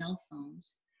had cell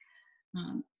phones.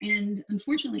 And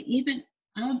unfortunately, even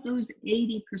of those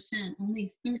 80%,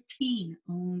 only 13%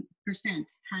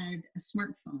 had a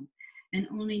smartphone, and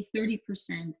only 30%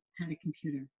 had a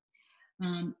computer.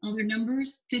 Other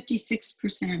numbers,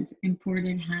 56%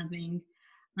 reported having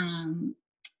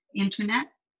internet,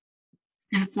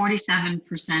 and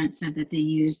 47% said that they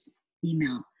used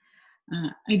email.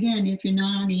 Again, if you're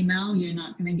not on email, you're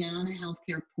not going to get on a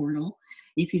healthcare portal.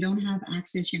 If you don't have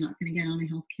access, you're not going to get on a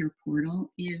healthcare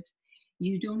portal. If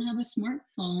you don't have a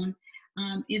smartphone,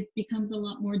 it becomes a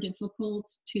lot more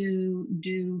difficult to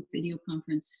do video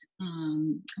conference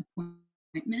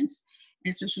appointments,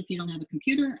 especially if you don't have a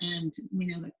computer. And we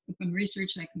know that from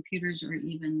research that computers are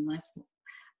even less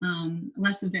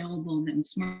available than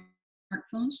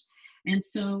smartphones. And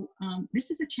so this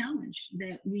is a challenge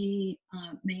that we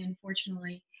may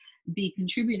unfortunately be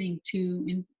contributing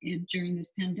to during this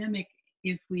pandemic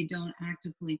if we don't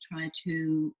actively try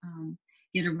to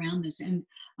get around this. And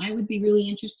I would be really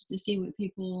interested to see what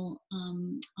people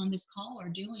on this call are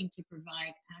doing to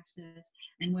provide access,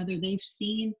 and whether they've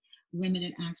seen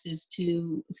limited access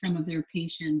to some of their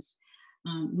patients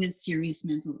with serious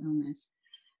mental illness.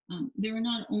 There are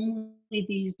not only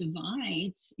these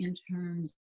divides in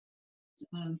terms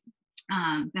of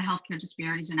the healthcare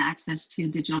disparities and access to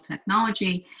digital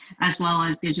technology, as well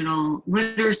as digital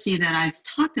literacy that I've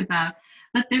talked about,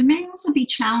 but there may also be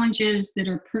challenges that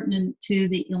are pertinent to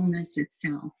the illness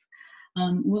itself.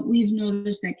 What we've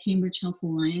noticed at Cambridge Health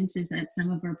Alliance is that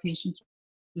some of our patients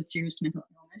with serious mental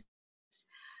illness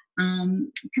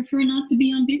prefer not to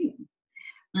be on video.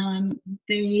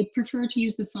 They prefer to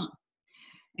use the phone.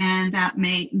 And that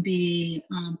may be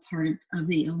part of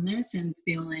the illness and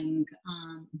feeling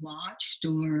watched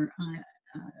or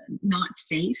not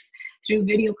safe through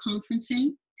video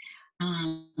conferencing.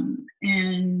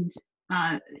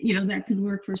 That could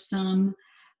work for some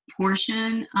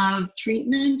portion of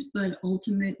treatment, but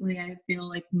ultimately I feel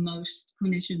like most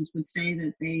clinicians would say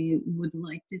that they would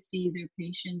like to see their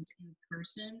patients in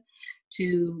person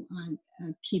to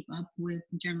keep up with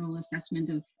general assessment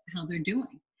of how they're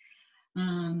doing.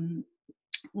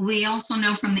 We also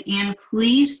know from the Ann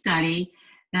Klee study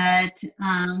that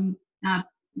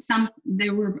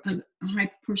there were a high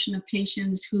proportion of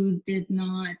patients who did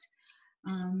not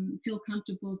feel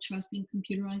comfortable trusting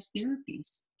computerized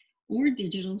therapies or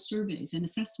digital surveys and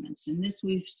assessments. And this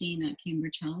we've seen at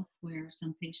Cambridge Health, where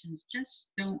some patients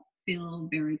just don't feel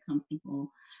very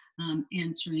comfortable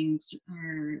answering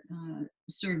our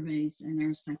surveys and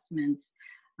our assessments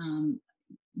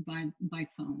by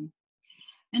phone.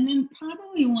 And then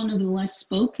probably one of the less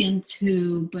spoken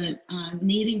to, but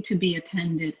needing to be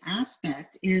attended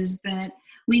aspect is that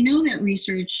we know that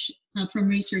research, from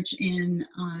research in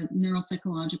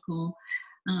neuropsychological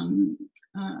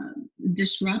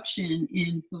disruption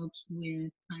in folks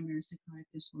with primary psychotic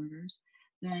disorders,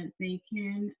 that they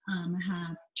can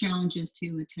have challenges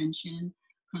to attention,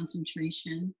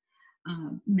 concentration,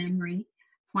 memory,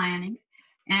 planning.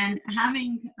 And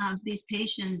having these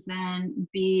patients then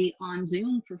be on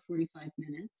Zoom for 45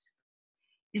 minutes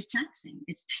is taxing.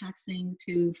 It's taxing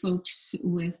to folks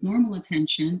with normal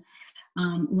attention,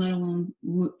 let alone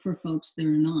for folks that are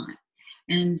not.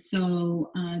 And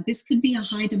so this could be a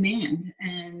high demand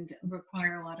and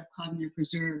require a lot of cognitive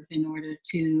reserve in order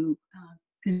to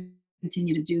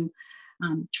continue to do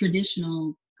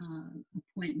traditional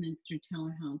appointments through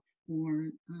telehealth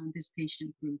for this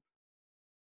patient group.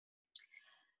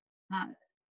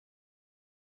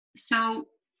 So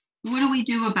what do we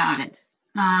do about it?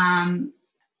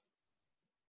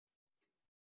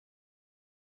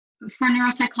 For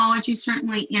neuropsychology,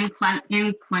 certainly in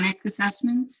clinic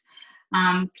assessments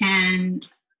can,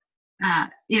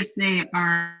 if they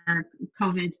are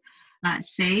COVID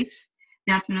safe,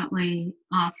 definitely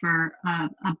offer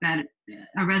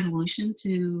a resolution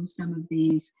to some of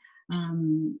these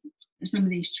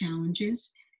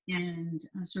challenges, and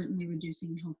certainly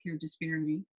reducing healthcare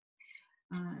disparity.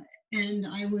 And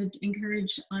I would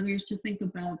encourage others to think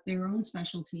about their own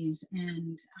specialties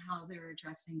and how they're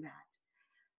addressing that.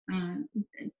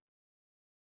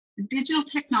 Digital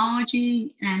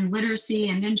technology and literacy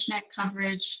and internet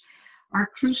coverage are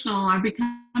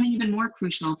becoming even more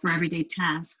crucial for everyday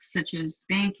tasks such as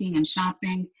banking and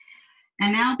shopping.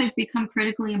 And now they've become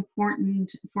critically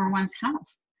important for one's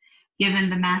health, given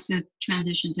the massive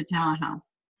transition to telehealth.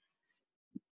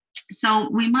 So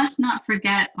we must not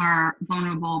forget our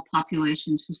vulnerable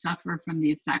populations who suffer from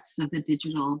the effects of the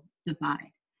digital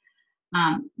divide.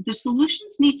 The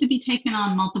solutions need to be taken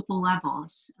on multiple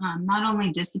levels, not only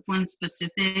discipline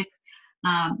specific,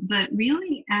 but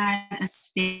really at a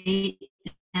state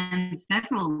and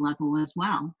federal level as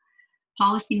well.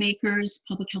 Policymakers,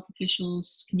 public health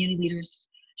officials, community leaders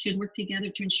should work together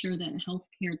to ensure that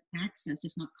healthcare access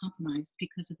is not compromised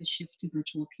because of the shift to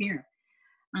virtual care.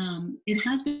 It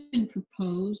has been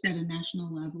proposed at a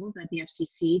national level that the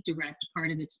FCC direct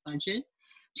part of its budget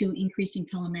to increasing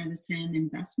telemedicine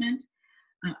investment.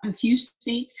 A few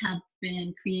states have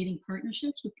been creating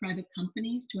partnerships with private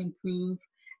companies to improve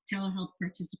telehealth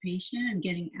participation and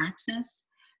getting access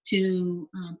to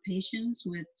patients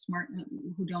with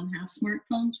who don't have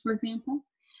smartphones, for example.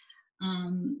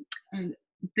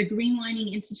 The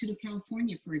Greenlining Institute of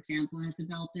California, for example, has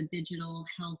developed a digital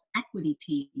health equity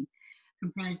team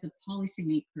comprised of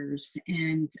policymakers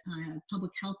and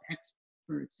public health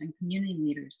experts and community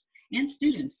leaders and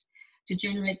students to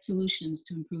generate solutions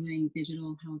to improving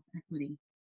digital health equity.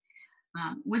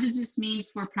 What does this mean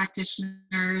for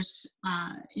practitioners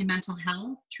in mental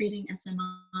health, treating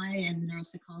SMI and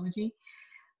neuropsychology?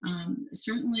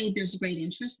 Certainly, there's great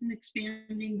interest in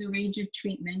expanding the range of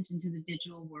treatment into the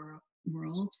digital world.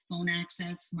 Phone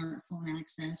access, smartphone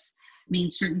access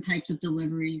means certain types of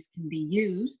deliveries can be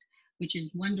used, which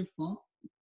is wonderful.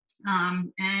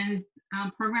 And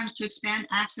programs to expand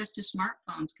access to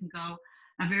smartphones can go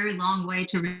a very long way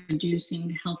to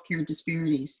reducing healthcare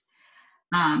disparities.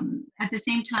 At the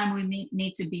same time, we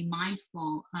need to be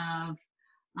mindful of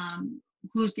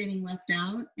who's getting left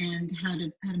out and how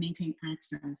to maintain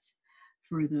access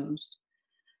for those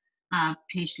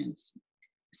patients.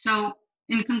 So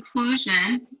in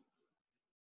conclusion,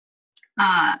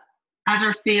 as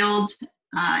our field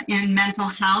in mental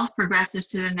health progresses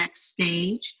to the next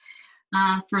stage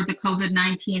for the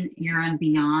COVID-19 era and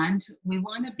beyond, we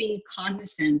want to be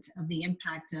cognizant of the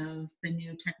impact of the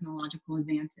new technological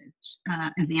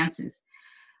advances.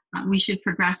 We should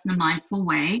progress in a mindful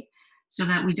way so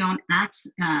that we don't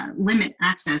limit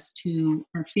access to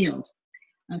our field.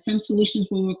 Some solutions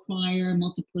will require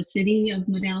multiplicity of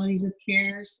modalities of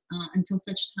cares until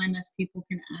such time as people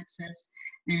can access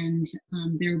and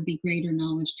there will be greater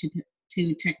knowledge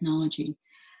to technology.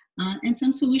 And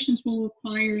some solutions will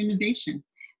require innovation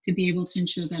to be able to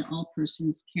ensure that all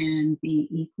persons can be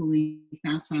equally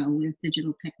facile with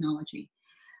digital technology.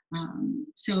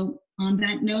 So on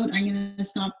that note, I'm going to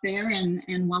stop there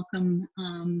and welcome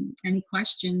any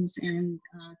questions and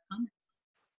comments.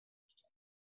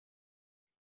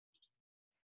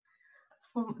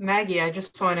 Well, Maggie, I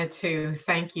just wanted to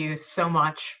thank you so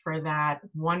much for that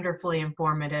wonderfully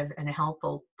informative and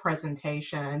helpful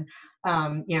presentation.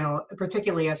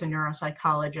 Particularly as a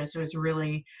neuropsychologist, it was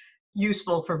really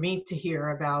useful for me to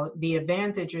hear about the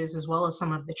advantages as well as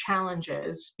some of the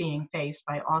challenges being faced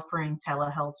by offering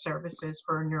telehealth services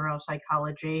for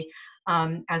neuropsychology,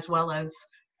 as well as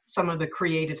some of the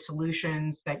creative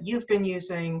solutions that you've been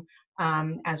using,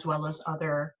 as well as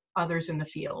other others in the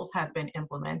field have been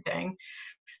implementing.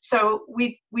 So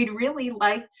we'd really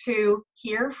like to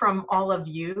hear from all of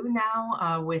you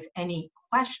now with any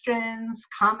questions,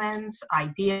 comments,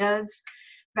 ideas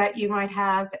that you might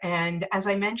have. And as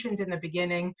I mentioned in the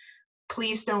beginning,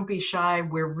 please don't be shy.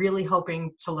 We're really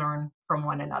hoping to learn from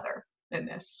one another in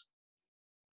this.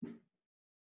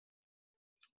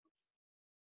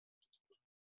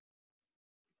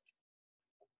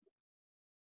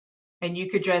 And you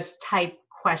could just type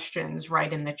questions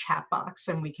right in the chat box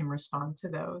and we can respond to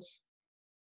those.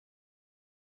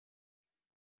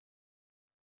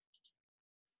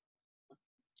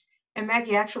 And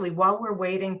Maggie, actually, while we're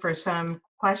waiting for some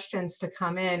questions to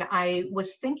come in, I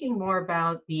was thinking more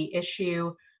about the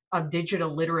issue of digital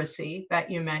literacy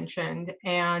that you mentioned,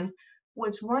 and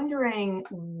was wondering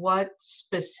what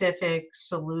specific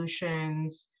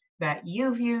solutions that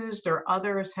you've used or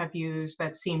others have used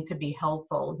that seem to be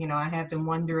helpful. You know, I have been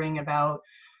wondering about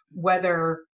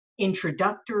whether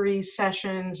introductory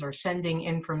sessions or sending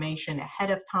information ahead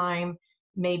of time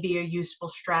may be a useful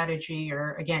strategy,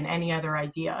 or again, any other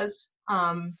ideas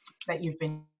that you've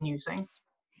been using.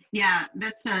 Yeah,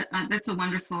 that's a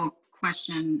wonderful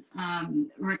question,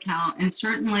 Raquel, and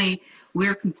certainly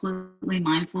we're completely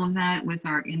mindful of that with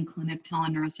our in-clinic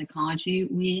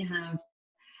teleneuropsychology. We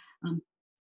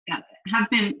have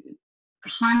been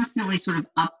constantly sort of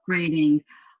upgrading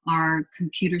our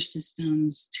computer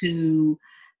systems to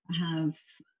have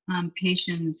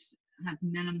patients have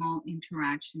minimal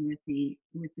interaction with the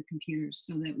computers,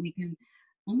 so that we can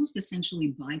almost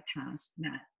essentially bypass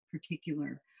that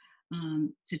particular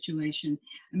situation.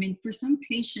 I mean, for some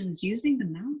patients, using the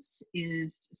mouse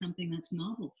is something that's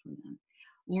novel for them.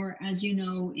 Or, as you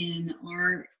know, in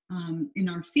our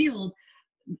field,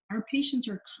 our patients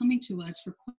are coming to us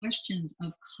for questions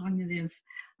of cognitive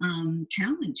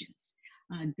challenges,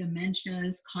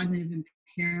 dementias, cognitive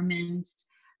impairments.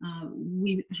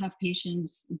 We have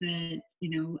patients that,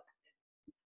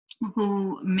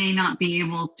 who may not be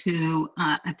able to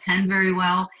attend very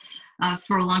well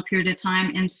for a long period of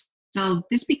time. And so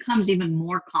this becomes even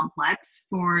more complex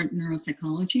for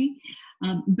neuropsychology.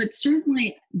 But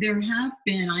certainly there have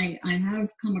been, I have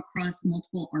come across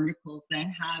multiple articles that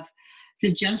have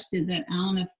suggested that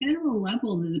on a federal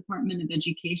level, the Department of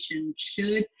Education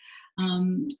should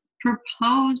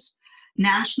propose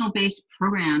national-based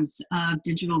programs of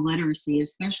digital literacy,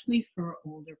 especially for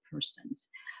older persons.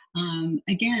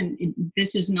 Again,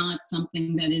 this is not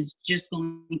something that is just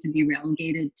going to be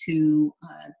relegated to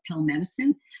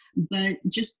telemedicine, but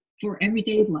just for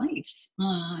everyday life,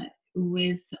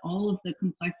 with all of the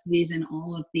complexities and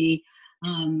all of the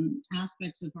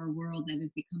aspects of our world that is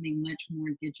becoming much more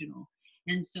digital.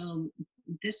 And so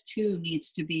this too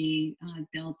needs to be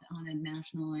dealt on a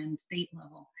national and state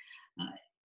level.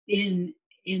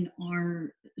 In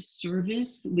our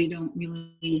service, we don't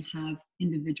really have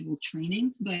individual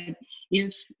trainings, but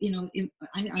if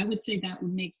I would say that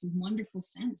would make some wonderful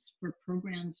sense for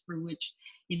programs for which,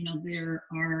 there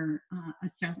are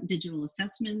digital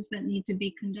assessments that need to be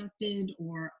conducted,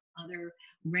 or other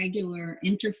regular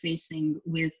interfacing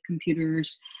with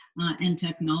computers and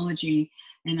technology.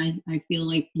 And I feel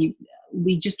like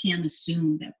we just can't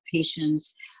assume that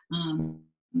patients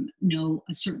know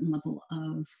a certain level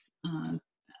of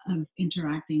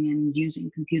interacting and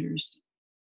using computers.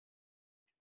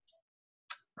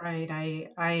 Right,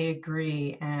 I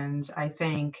agree. And I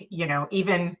think,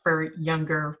 even for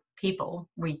younger people,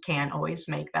 we can't always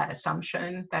make that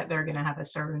assumption that they're going to have a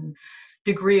certain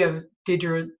degree of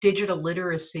digital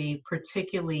literacy,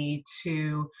 particularly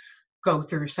to go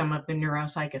through some of the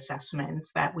neuropsych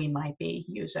assessments that we might be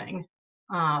using.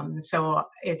 So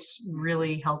it's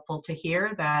really helpful to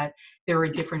hear that there are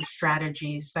different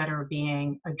strategies that are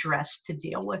being addressed to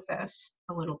deal with this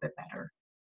a little bit better.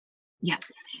 Yeah,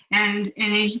 and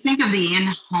if you think of the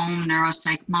in-home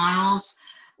neuropsych models,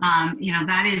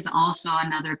 that is also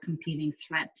another competing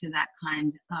threat to that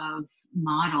kind of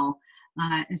model,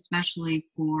 especially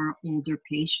for older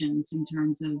patients, in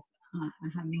terms of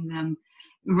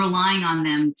relying on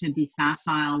them to be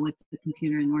facile with the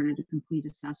computer in order to complete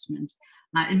assessments.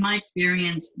 In my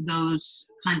experience, those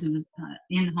kinds of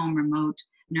in-home remote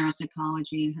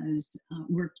neuropsychology has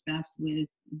worked best with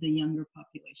the younger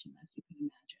population, as you can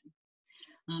imagine.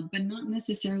 But not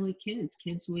necessarily kids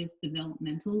with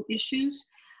developmental issues.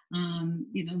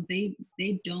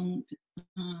 They don't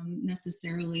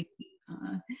necessarily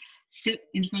sit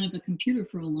in front of a computer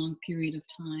for a long period of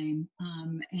time.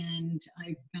 And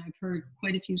I've heard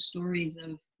quite a few stories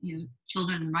of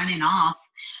children running off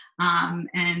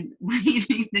and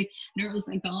leaving the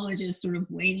neuropsychologist sort of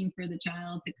waiting for the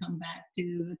child to come back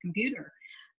to the computer.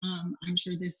 I'm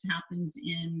sure this happens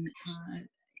in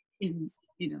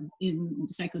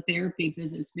psychotherapy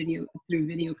visits through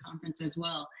video conference as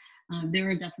well. There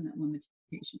are definite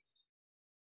limitations.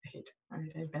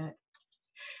 Right, I bet.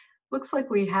 Looks like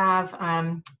we have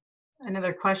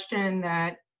another question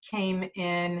that came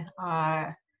in.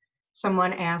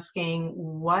 Someone asking,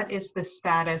 what is the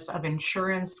status of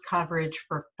insurance coverage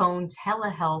for phone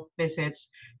telehealth visits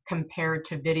compared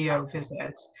to video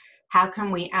visits? How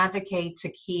can we advocate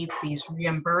to keep these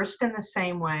reimbursed in the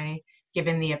same way,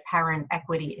 given the apparent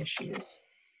equity issues?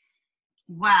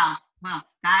 Wow, well,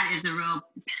 that is a real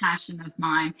passion of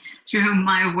mine through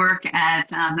my work at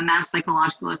the Mass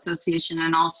Psychological Association,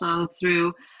 and also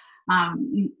through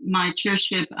my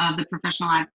chairship of the Professional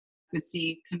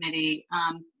Advocacy Committee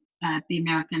at the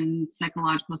American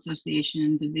Psychological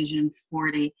Association Division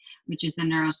 40, which is the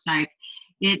neuropsych.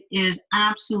 It is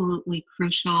absolutely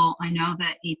crucial. I know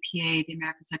that APA, the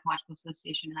American Psychological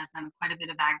Association, has done quite a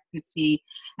bit of advocacy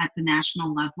at the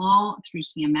national level through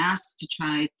CMS to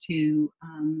try to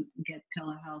get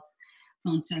telehealth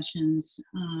phone sessions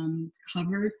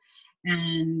covered,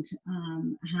 and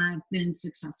have been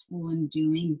successful in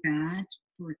doing that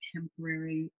for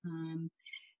temporary.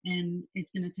 And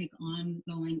it's going to take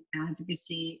ongoing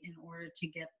advocacy in order to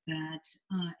get that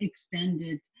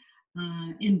extended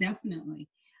indefinitely.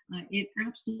 It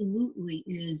absolutely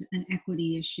is an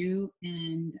equity issue,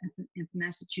 and at the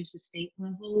Massachusetts state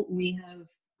level, we have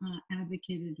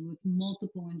advocated with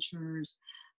multiple insurers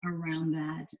around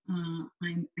that.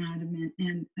 I'm adamant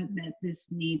and that this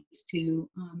needs to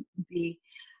be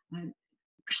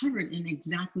covered in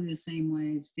exactly the same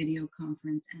way as video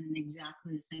conference, and in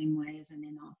exactly the same way as an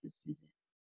in-office visit.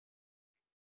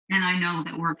 And I know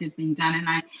that work is being done, and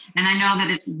I know that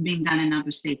it's being done in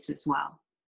other states as well.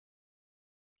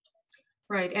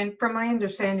 Right, and from my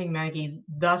understanding, Maggie,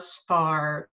 thus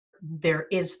far, there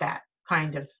is that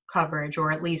kind of coverage,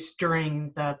 or at least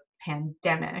during the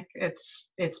pandemic, it's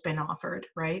been offered,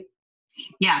 right?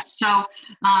 Yeah, so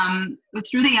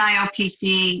through the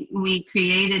IOPC, we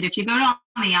created, if you go on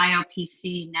the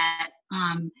IOPC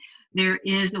net, there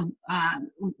is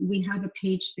we have a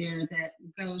page there that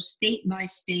goes state by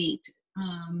state,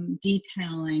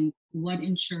 detailing what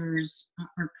insurers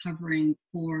are covering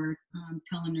for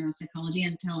teleneuropsychology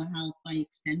and telehealth by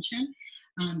extension.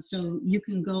 So you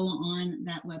can go on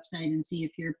that website and see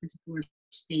if your particular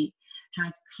state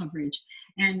has coverage,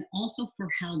 and also for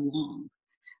how long.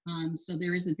 So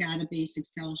there is a database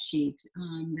Excel sheet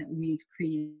that we've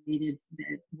created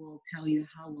that will tell you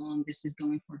how long this is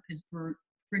going for, because for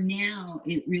now,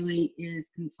 it really is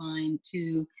confined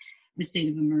to the state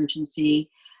of emergency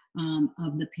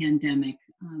of the pandemic.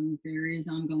 There is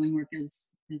ongoing work,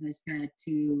 as I said,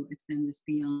 to extend this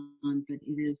beyond, but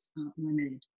it is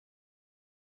limited.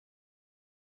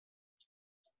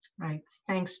 Right,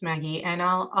 thanks, Maggie. And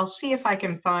I'll see if I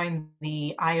can find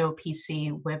the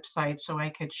IOPC website so I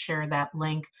could share that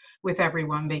link with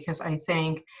everyone, because I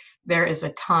think there is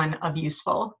a ton of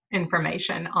useful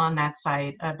information on that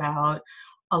site about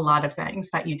a lot of things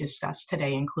that you discussed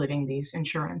today, including these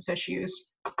insurance issues.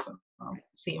 So I'll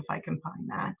see if I can find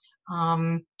that.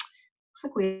 Looks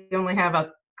like we only have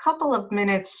a couple of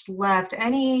minutes left.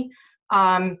 Any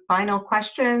final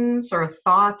questions or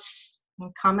thoughts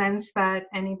and comments that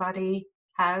anybody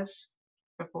has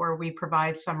before we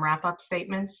provide some wrap-up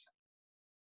statements?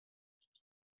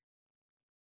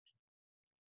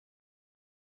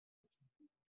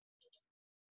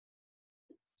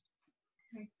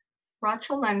 Okay.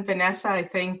 Rachel and Vanessa, I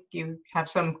think you have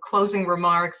some closing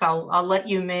remarks I'll let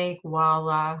you make while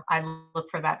I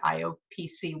look for that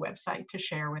IOPC website to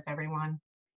share with everyone.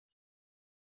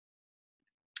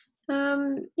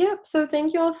 Yep, so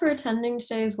thank you all for attending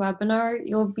today's webinar.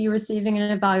 You'll be receiving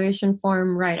an evaluation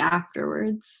form right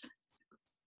afterwards.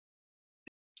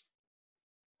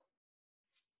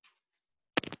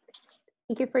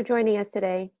 Thank you for joining us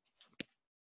today.